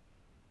there.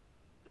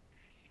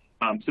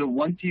 So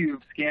once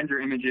you've scanned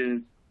your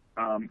images,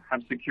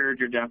 have secured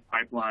your dev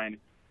pipeline,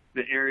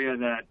 the area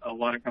that a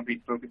lot of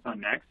companies focus on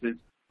next is,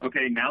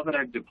 okay, now that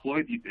I've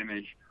deployed these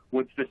images,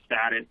 what's the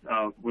status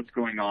of what's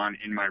going on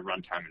in my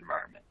runtime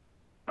environment?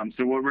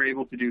 So what we're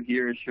able to do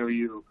here is show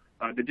you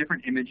the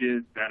different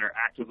images that are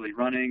actively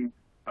running.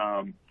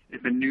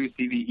 If a new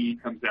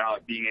CVE comes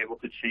out, being able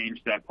to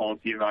change that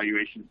policy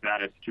evaluation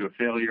status to a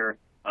failure,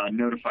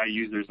 notify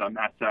users on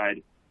that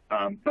side.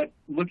 But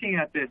looking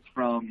at this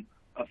from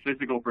a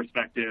physical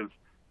perspective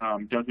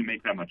doesn't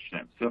make that much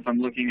sense. So if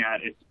I'm looking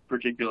at a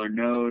particular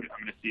node,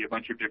 I'm going to see a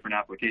bunch of different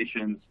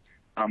applications.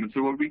 And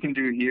so what we can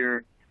do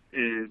here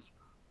is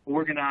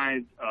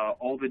organize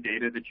all the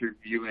data that you're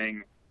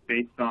viewing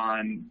based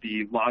on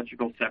the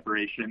logical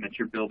separation that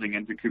you're building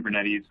into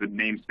Kubernetes with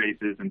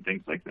namespaces and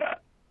things like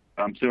that.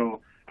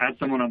 So as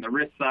someone on the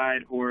risk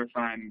side, or if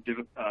I'm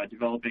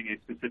developing a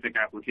specific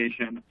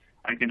application,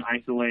 I can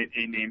isolate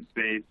a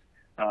namespace,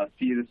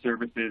 see the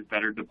services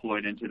that are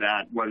deployed into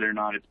that, whether or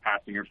not it's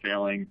passing or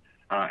failing,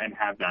 and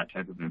have that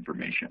type of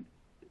information.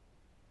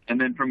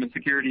 And then from a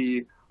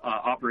security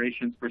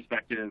operations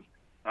perspective,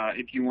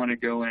 if you want to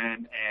go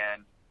in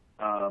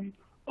and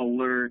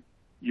alert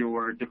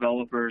your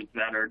developers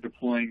that are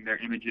deploying their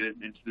images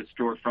into the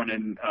storefront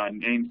and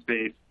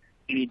namespace,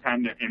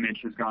 anytime their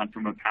image has gone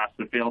from a pass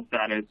to fail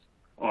status,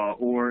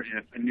 or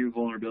if a new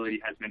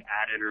vulnerability has been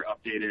added or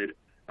updated,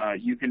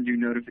 you can do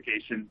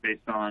notifications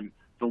based on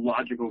the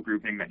logical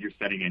grouping that you're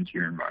setting into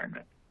your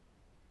environment.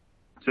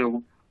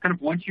 So kind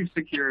of once you've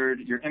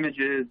secured your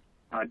images,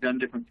 done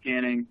different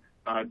scanning,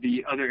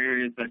 the other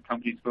areas that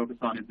companies focus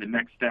on is the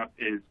next step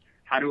is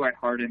how do I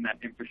harden that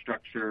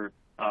infrastructure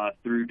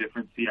through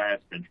different CIS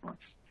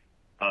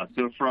benchmarks.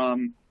 So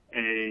from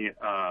a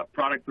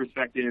product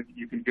perspective,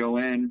 you can go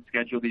in,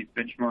 schedule these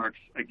benchmarks,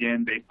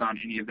 again, based on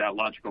any of that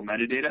logical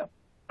metadata.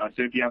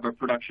 So if you have a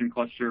production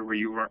cluster where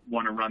you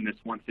want to run this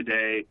once a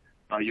day,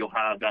 you'll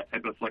have that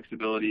type of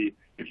flexibility.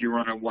 If you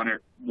want to run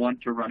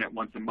it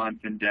once a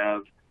month in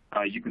dev,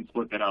 you can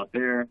split that out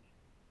there.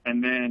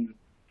 And then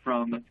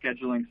from the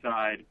scheduling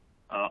side,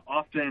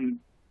 often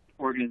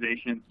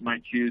organizations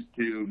might choose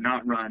to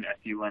not run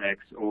SE Linux,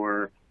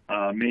 or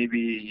maybe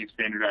you've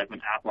standardized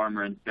on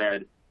AppArmor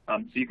instead.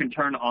 So you can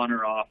turn on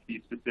or off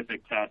these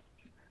specific tests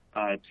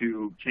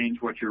to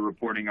change what you're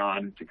reporting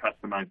on to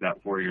customize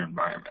that for your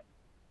environment.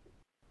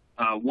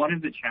 One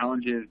of the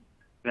challenges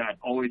that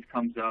always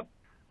comes up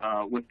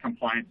with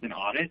compliance and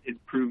audit is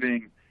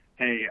proving,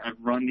 hey, I've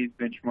run these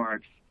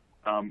benchmarks.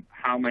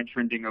 How am I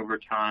trending over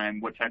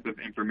time? What type of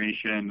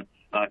information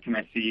can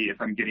I see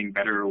if I'm getting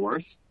better or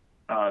worse?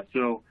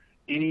 So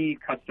any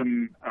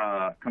custom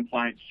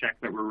compliance check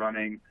that we're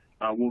running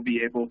will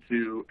be able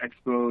to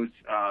expose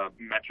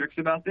metrics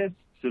about this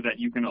so that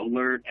you can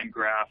alert and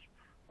graph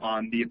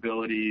on the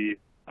ability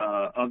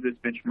of this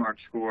benchmark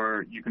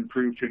score. You can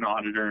prove to an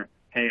auditor,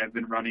 hey, I've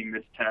been running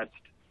this test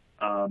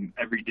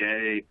every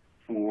day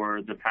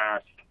for the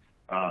past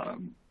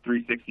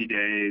 360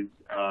 days,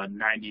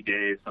 90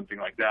 days, something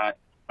like that.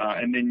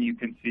 And then you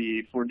can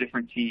see for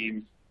different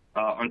teams,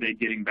 are they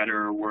getting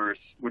better or worse?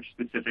 Which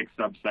specific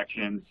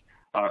subsections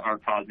are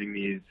causing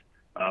these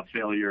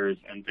failures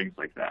and things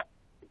like that.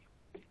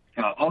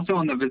 Also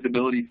on the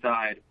visibility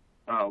side,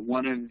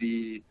 one of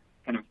the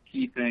kind of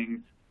key things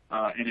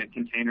in a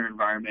container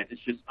environment is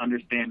just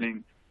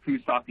understanding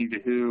who's talking to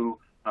who,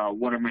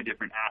 what are my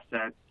different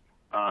assets,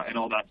 and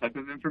all that type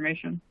of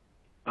information.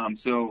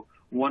 So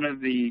one of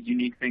the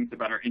unique things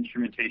about our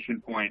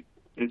instrumentation point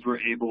is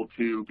we're able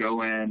to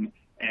go in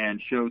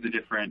and show the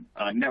different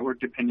network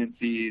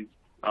dependencies,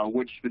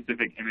 which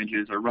specific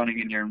images are running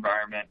in your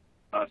environment.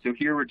 So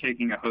here we're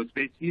taking a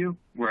host-based view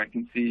where I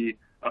can see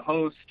a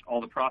host,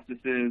 all the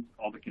processes,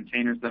 all the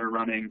containers that are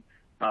running.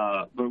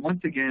 But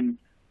once again,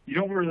 you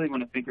don't really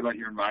want to think about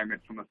your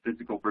environment from a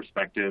physical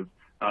perspective.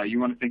 You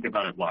want to think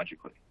about it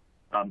logically.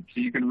 So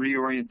you can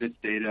reorient this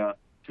data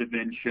to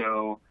then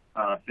show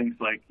things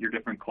like your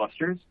different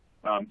clusters.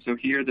 So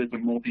here there's a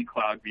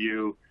multi-cloud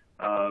view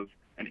of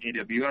an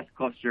AWS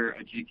cluster,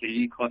 a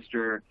GKE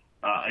cluster.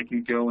 I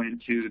can go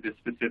into the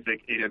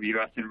specific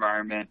AWS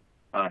environment,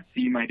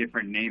 see my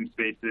different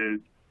namespaces,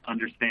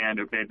 understand,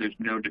 okay, there's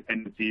no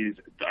dependencies.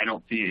 I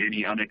don't see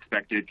any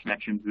unexpected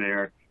connections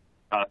there.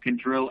 Can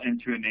drill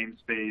into a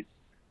namespace,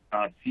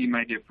 see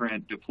my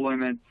different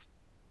deployments,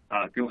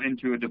 go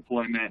into a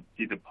deployment,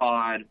 see the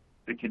pod,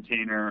 the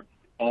container,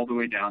 all the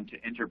way down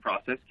to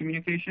inter-process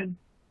communication.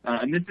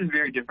 And this is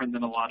very different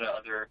than a lot of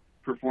other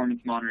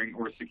performance monitoring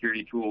or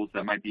security tools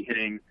that might be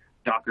hitting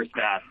Docker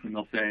stats, and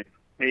they'll say,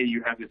 hey,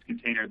 you have this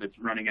container that's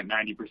running at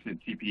 90%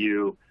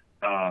 CPU,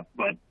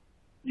 but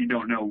you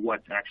don't know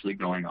what's actually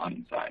going on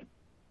inside.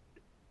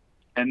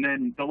 And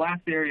then the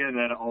last area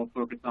that I'll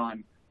focus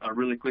on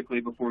really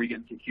quickly before we get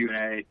into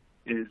Q&A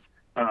is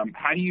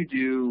how do you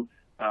do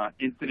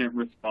incident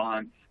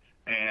response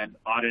and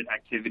audit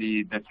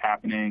activity that's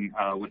happening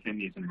within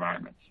these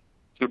environments.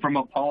 So from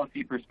a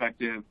policy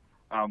perspective,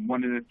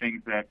 one of the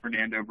things that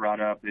Fernando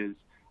brought up is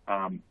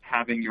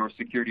having your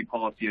security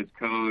policy as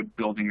code,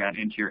 building that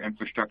into your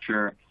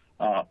infrastructure.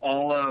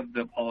 All of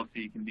the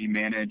policy can be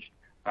managed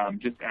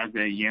just as a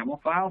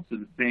YAML file, so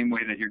the same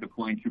way that you're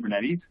deploying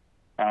Kubernetes.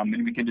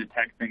 And we can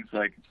detect things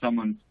like if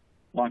someone's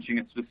launching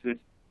a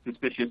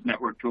suspicious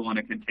network tool in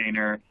a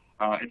container,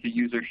 if a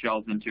user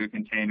shells into a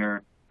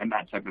container, and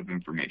that type of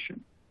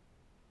information.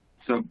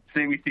 So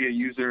say we see a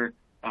user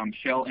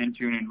shell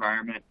into an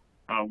environment,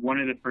 one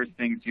of the first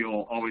things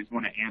you'll always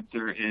want to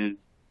answer is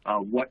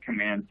what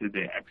commands did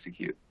they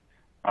execute?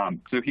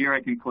 So here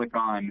I can click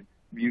on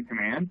View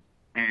Commands,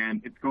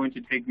 and it's going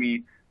to take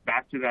me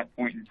back to that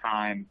point in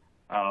time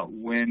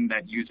when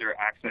that user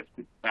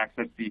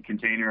accessed the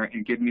container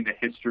and give me the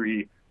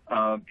history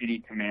of any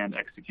command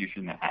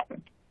execution that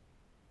happened.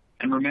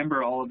 And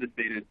remember, all of this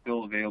data is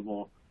still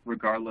available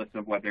regardless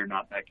of whether or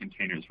not that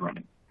container is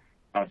running.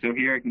 So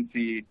here I can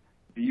see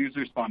the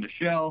user spawned a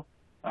shell,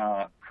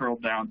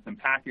 curled down some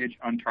package,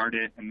 untarred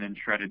it, and then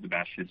shredded the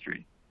bash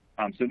history.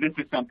 So this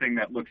is something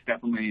that looks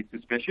definitely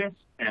suspicious,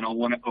 and I'll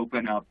want to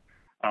open up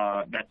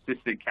that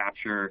Sysdig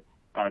capture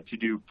to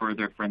do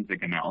further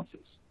forensic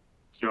analysis.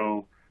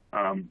 So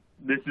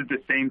this is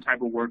the same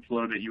type of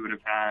workflow that you would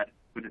have had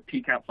with a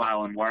PCAP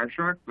file in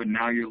Wireshark, but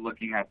now you're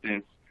looking at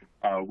this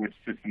with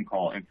system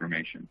call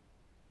information.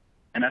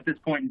 And at this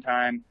point in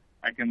time,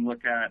 I can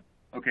look at,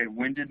 okay,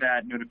 when did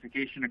that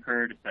notification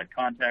occur to set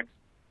context,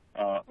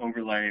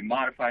 overlay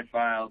modified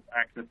files,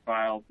 access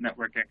files,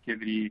 network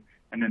activity,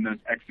 and then those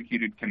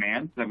executed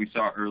commands that we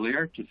saw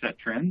earlier to set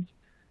trends.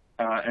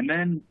 And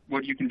then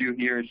what you can do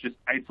here is just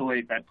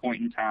isolate that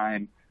point in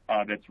time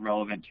that's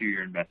relevant to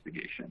your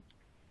investigation.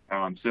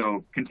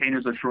 So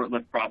containers are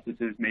short-lived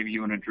processes. Maybe you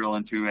want to drill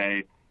into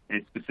a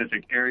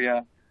specific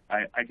area.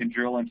 I can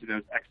drill into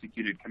those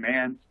executed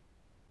commands.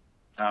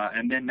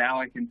 And then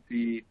now I can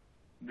see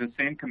the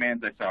same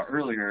commands I saw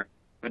earlier,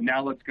 but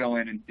now let's go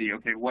in and see,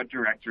 okay, what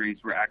directories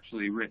were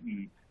actually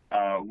written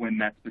when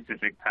that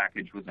specific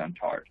package was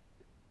untarred.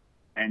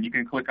 And you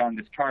can click on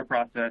this tar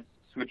process,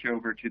 switch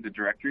over to the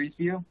directories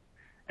view,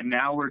 and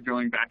now we're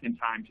going back in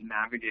time to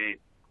navigate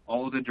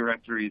all of the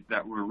directories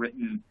that were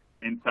written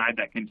inside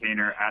that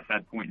container at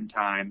that point in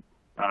time,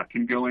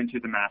 can go into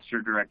the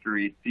master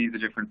directory, see the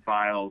different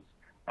files,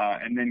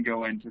 and then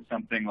go into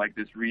something like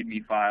this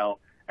README file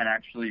and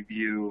actually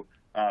view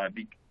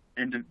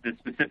the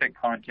specific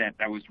content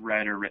that was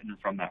read or written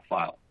from that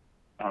file.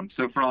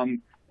 So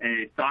from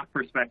a SOC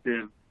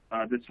perspective,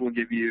 this will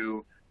give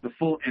you the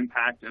full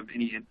impact of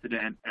any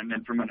incident. And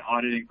then from an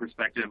auditing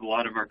perspective, a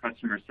lot of our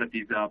customers set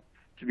these up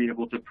to be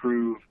able to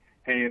prove,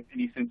 hey, if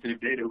any sensitive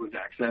data was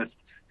accessed,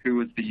 who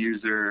was the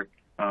user,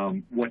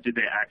 what did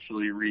they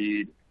actually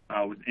read,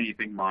 was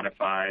anything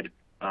modified,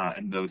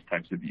 and those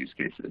types of use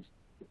cases.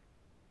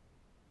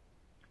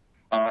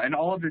 And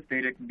all of this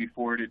data can be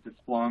forwarded to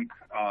Splunk,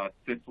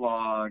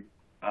 Syslog,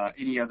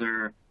 any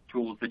other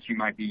tools that you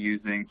might be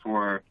using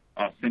for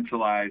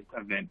centralized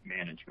event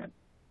management.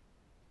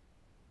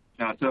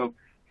 So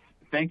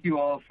thank you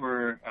all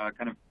for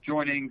kind of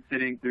joining,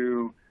 sitting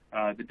through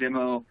the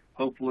demo.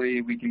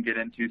 Hopefully we can get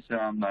into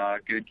some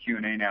good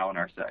Q&A now on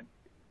our side.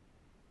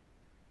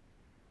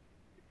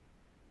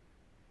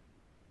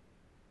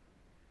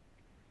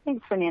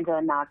 Thanks, Fernando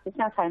and Knox. It's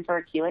now time for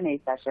a Q&A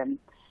session.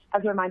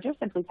 As a reminder,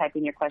 simply type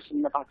in your question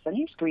in the box on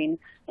your screen,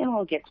 and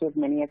we'll get to as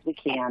many as we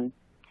can.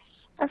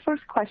 Our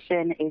first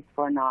question is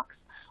for Knox.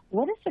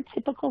 What is the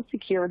typical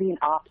security and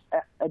ops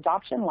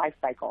adoption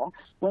lifecycle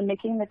when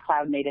making the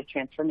cloud-native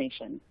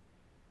transformation?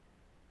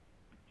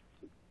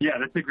 Yeah,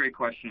 that's a great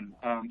question.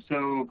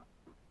 So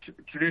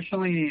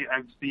traditionally,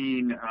 I've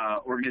seen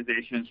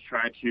organizations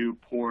try to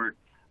port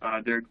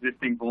their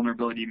existing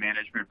vulnerability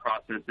management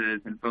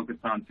processes and focus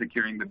on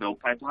securing the build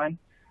pipeline.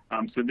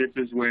 So this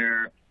is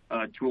where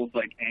tools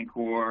like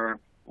Anchor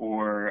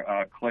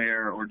or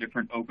Claire or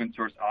different open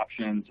source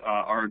options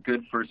are a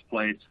good first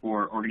place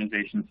for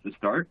organizations to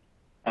start.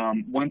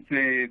 Once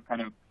they've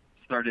kind of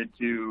started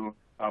to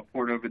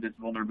port over this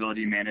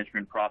vulnerability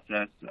management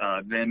process,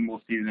 then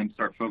we'll see them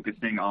start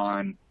focusing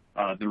on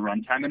the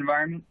runtime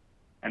environment.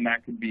 And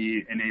that could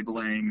be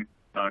enabling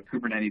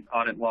Kubernetes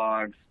audit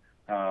logs,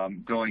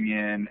 going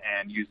in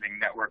and using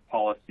network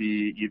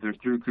policy either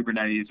through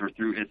Kubernetes or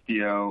through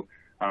Istio.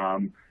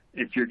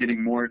 If you're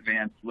getting more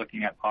advanced,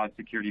 looking at pod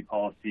security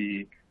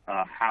policy,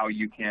 how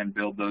you can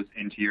build those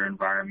into your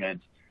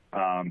environment,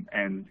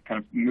 and kind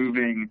of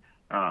moving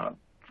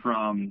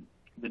from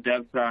the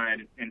dev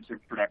side into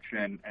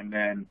production. And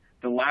then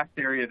the last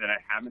area that I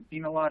haven't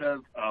seen a lot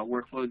of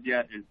workflows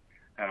yet is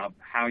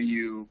how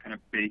you kind of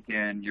bake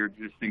in your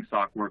existing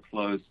SOC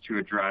workflows to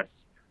address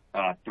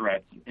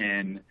threats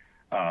in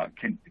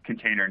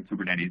container and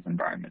Kubernetes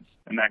environments.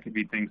 And that could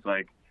be things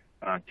like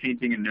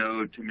tainting a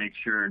node to make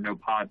sure no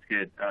pods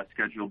get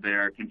scheduled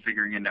there,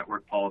 configuring a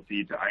network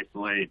policy to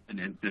isolate an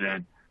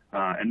incident,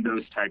 and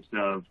those types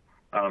of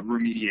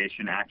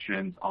remediation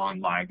actions on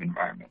live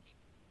environments.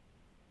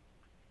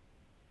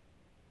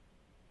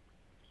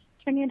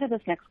 Turning into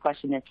this next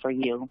question is for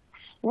you.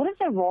 What is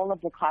the role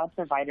of the cloud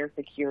provider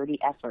security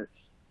efforts?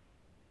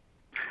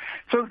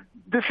 So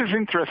this is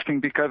interesting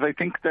because I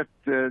think that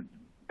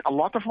a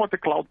lot of what the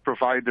cloud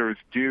providers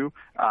do,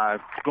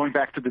 going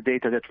back to the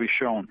data that we've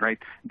shown, right?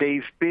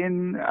 They've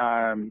been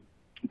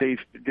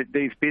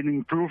they've been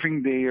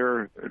improving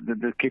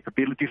the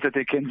capabilities that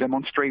they can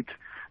demonstrate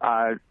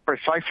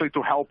precisely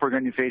to help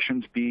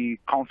organizations be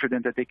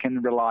confident that they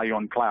can rely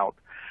on cloud.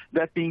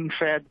 That being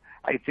said,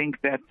 I think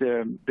that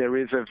there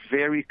is a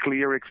very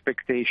clear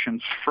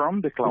expectations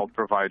from the cloud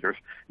providers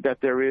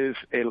that there is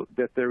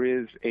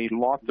a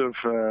lot of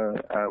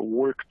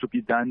work to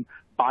be done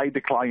by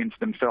the clients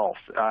themselves.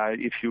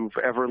 If you've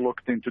ever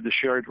looked into the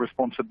shared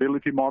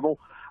responsibility model,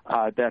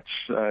 that's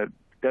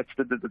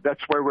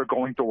where we're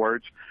going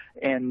towards.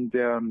 And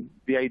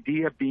the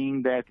idea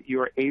being that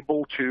they're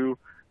able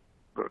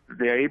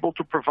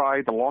to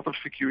provide a lot of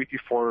security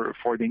for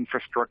the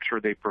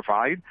infrastructure they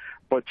provide,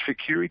 but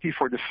security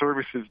for the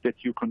services that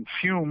you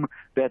consume,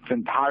 that's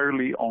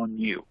entirely on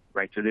you,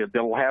 right? So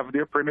they'll have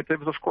their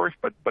primitives, of course,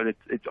 but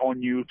it's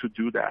on you to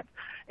do that.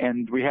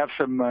 And we have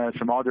some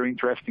other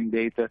interesting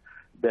data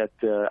that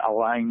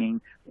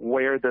aligning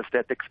where does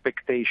that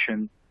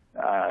expectation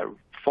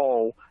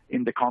fall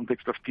in the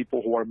context of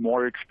people who are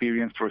more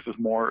experienced versus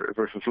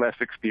less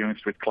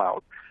experienced with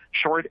cloud.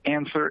 Short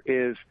answer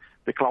is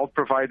the cloud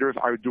providers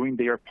are doing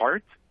their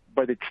part,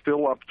 but it's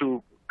still up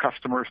to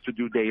customers to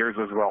do theirs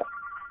as well.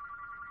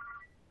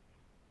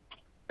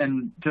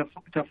 And to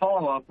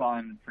follow up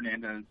on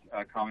Fernando's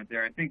comment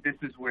there, I think this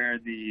is where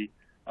the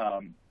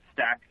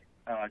stack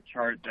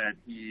chart that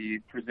he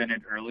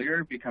presented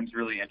earlier becomes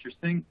really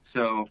interesting.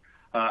 So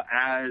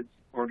as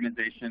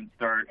organizations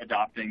start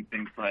adopting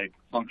things like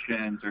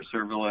functions or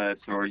serverless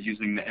or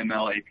using the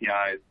ML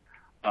APIs,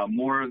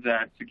 more of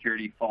that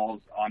security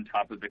falls on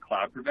top of the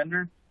cloud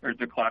provider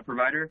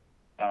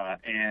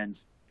and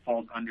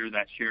falls under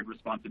that shared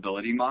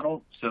responsibility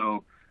model.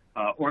 So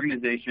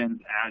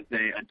organizations, as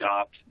they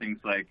adopt things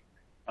like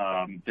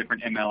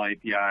different ML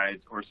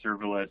APIs or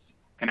serverless,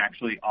 can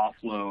actually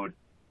offload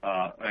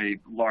a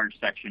large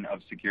section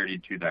of security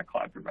to that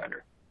cloud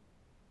provider,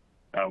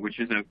 which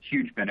is a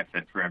huge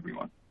benefit for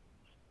everyone.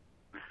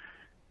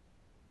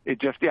 It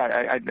just,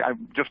 I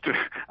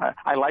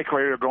like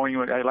where you're going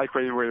with. I like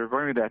where you're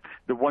going with that.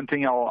 The one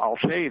thing I'll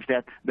say is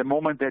that the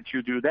moment that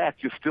you do that,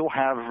 you still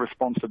have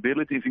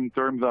responsibilities in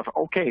terms of,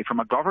 okay,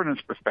 from a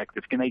governance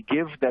perspective, can I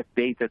give that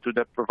data to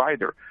that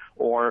provider,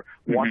 or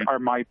what are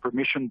my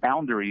permission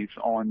boundaries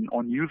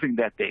on using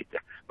that data?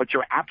 But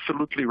you're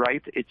absolutely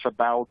right. It's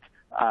about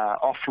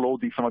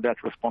offloading some of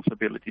that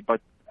responsibility.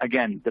 But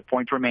again, the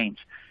point remains: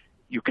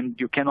 you can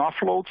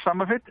offload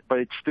some of it, but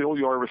it's still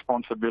your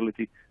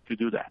responsibility to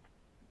do that.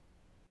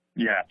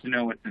 Yeah, to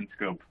know what's in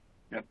scope.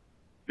 Yep,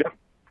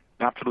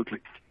 absolutely.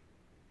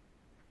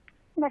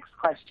 Next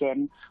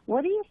question.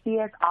 What do you see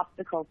as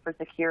obstacles for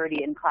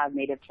security in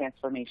cloud-native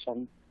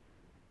transformation?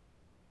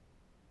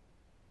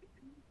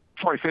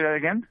 Sorry, say that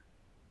again?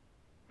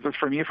 Is this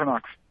for me or for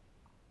Knox?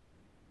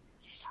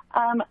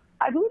 I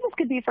believe this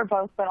could be for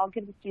both, but I'll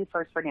give this to you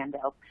first,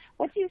 Fernando.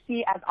 What do you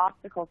see as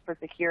obstacles for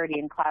security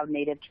in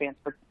cloud-native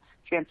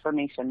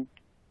transformation?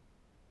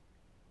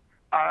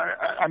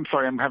 I'm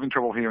sorry, I'm having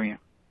trouble hearing you.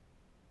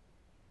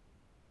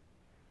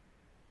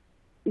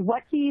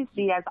 What do you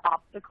see as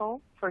obstacles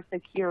for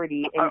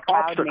security in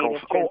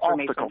cloud-native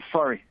transformation?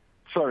 Obstacles.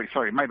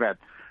 Sorry, my bad.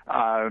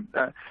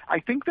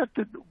 I think that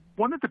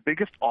one of the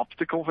biggest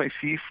obstacles I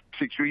see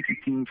security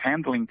teams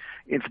handling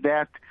is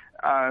that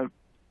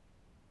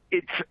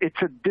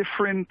it's a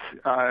different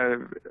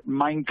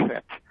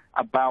mindset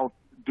about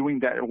doing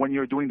that when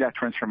you're doing that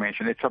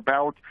transformation. It's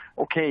about,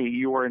 okay,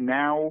 you are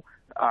now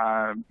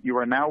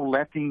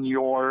letting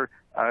your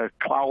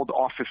cloud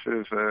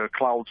offices,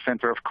 cloud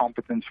center of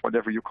competence,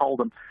 whatever you call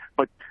them,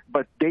 but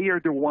they are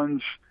the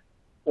ones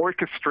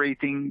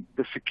orchestrating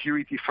the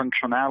security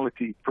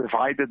functionality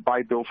provided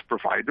by those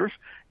providers,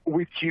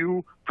 with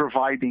you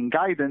providing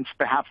guidance,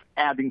 perhaps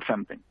adding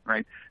something,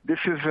 right? This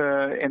is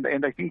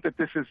and I think that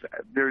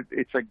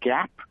it's a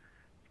gap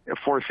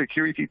for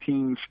security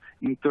teams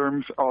in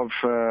terms of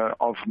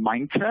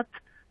mindset,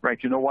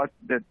 right? You know what?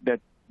 That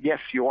yes,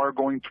 you are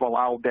going to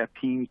allow that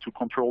team to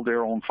control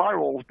their own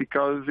firewalls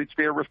because it's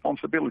their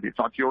responsibility. It's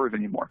not yours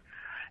anymore.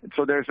 And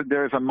so there's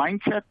a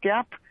mindset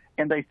gap,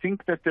 and I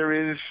think that there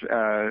is,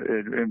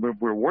 and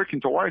we're working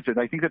towards it.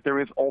 I think that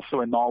there is also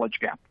a knowledge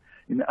gap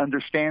in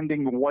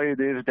understanding what it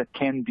is that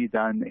can be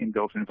done in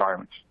those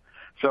environments.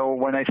 So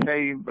when I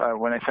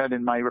said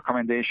in my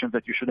recommendations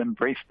that you should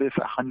embrace this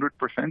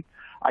 100%,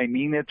 I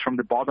mean it from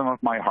the bottom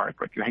of my heart.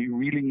 Right? You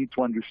really need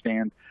to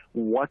understand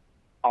what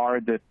are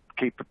the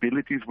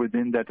capabilities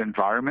within that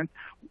environment,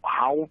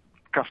 how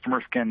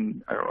customers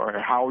can, or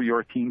how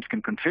your teams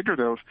can configure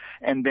those,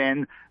 and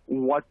then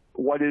what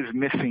is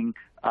missing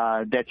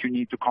that you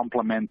need to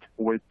complement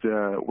with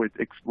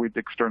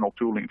external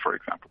tooling, for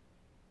example.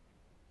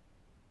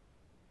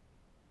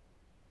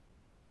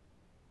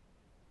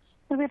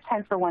 So we have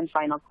time for one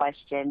final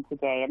question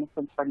today, and this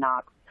one's for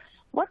Knox.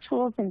 What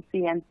tools in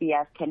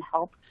CNCF can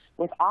help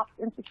with ops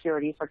and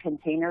security for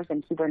containers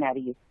and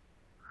Kubernetes?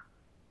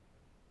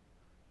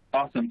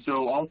 Awesome.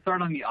 So I'll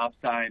start on the ops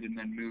side and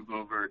then move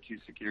over to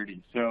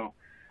security. So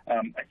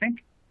I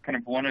think kind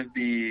of one of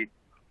the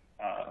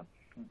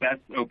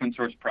best open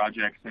source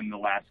projects in the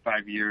last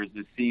 5 years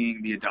is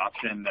seeing the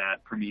adoption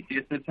that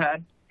Prometheus has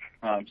had.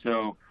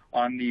 So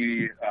on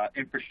the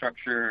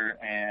infrastructure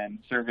and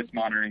service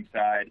monitoring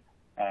side,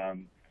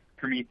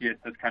 Prometheus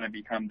has kind of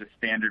become the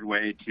standard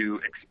way to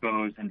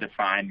expose and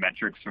define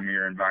metrics from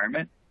your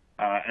environment.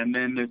 And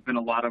then there's been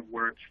a lot of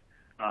work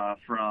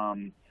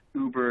from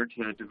Uber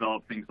to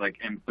develop things like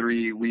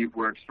M3. We've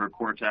worked for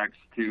Cortex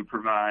to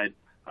provide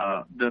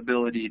the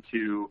ability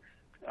to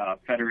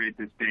federate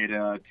this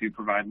data, to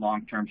provide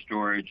long-term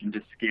storage, and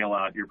to scale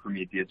out your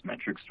Prometheus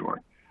metric store.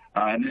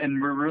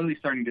 And we're really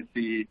starting to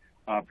see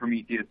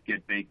Prometheus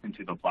get baked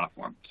into the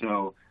platform.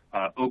 So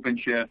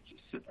OpenShift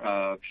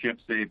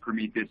ships a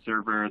Prometheus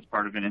server as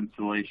part of an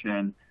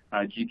installation,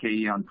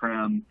 GKE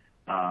on-prem,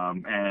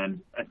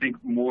 and I think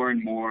more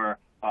and more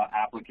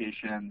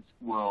applications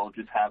will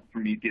just have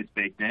Prometheus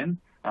baked in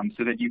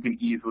so that you can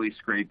easily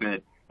scrape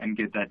it and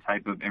get that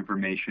type of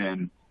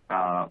information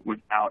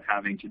without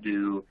having to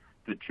do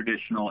the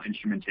traditional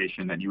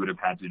instrumentation that you would have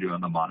had to do on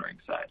the monitoring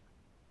side.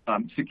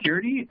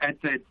 Security, I'd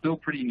say it's still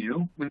pretty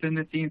new within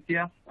the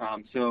CNCF.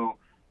 So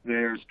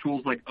there's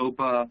tools like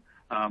OPA,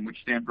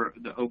 which stand for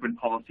the Open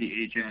Policy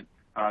Agent,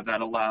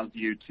 that allows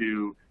you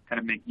to kind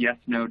of make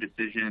yes-no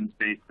decisions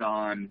based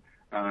on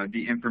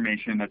the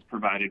information that's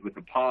provided with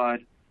a pod.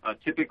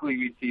 Typically,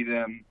 we see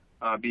them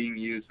being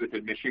used with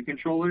admission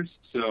controllers,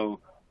 so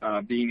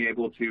being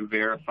able to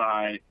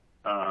verify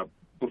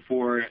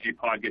before a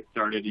pod gets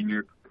started in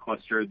your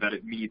cluster that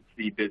it meets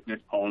the business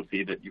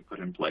policy that you put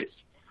in place.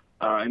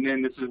 And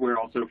then this is where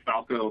also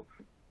Falco,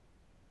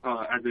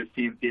 as a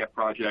CNCF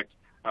project,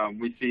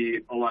 we see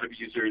a lot of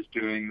users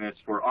doing this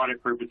for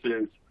audit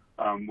purposes,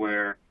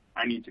 where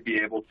I need to be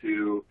able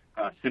to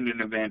send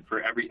an event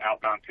for every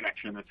outbound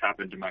connection that's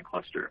happened to my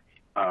cluster.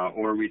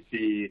 Or we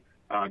see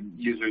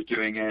users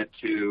doing it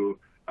to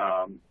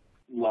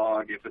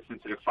log if a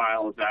sensitive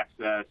file is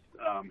accessed,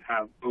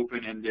 have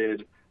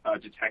open-ended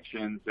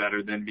detections that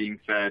are then being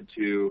fed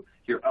to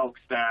your Elk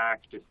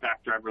stack, to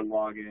stack driver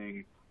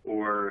logging,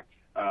 or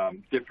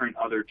different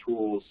other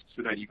tools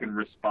so that you can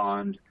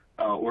respond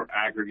or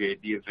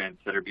aggregate the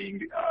events that are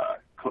being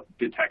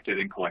detected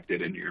and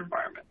collected in your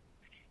environment.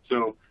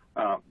 So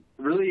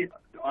really,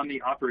 on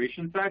the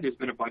operations side, there's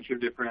been a bunch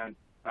of different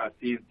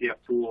CNCF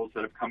tools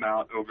that have come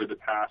out over the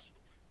past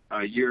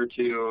year or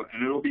two,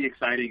 and it'll be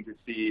exciting to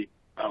see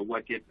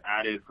what gets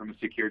added from a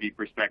security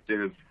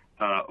perspective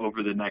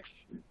over the next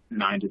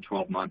 9 to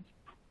 12 months.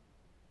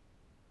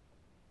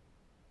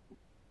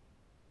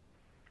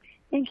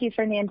 Thank you,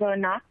 Fernando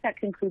and Knox. That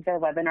concludes our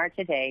webinar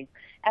today.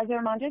 As a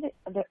reminder,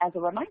 the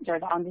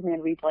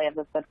on-demand replay of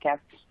this webcast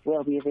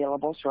will be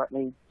available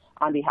shortly.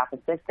 On behalf of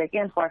Sysdig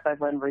and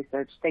 451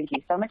 Research, thank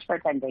you so much for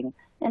attending,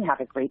 and have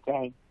a great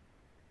day.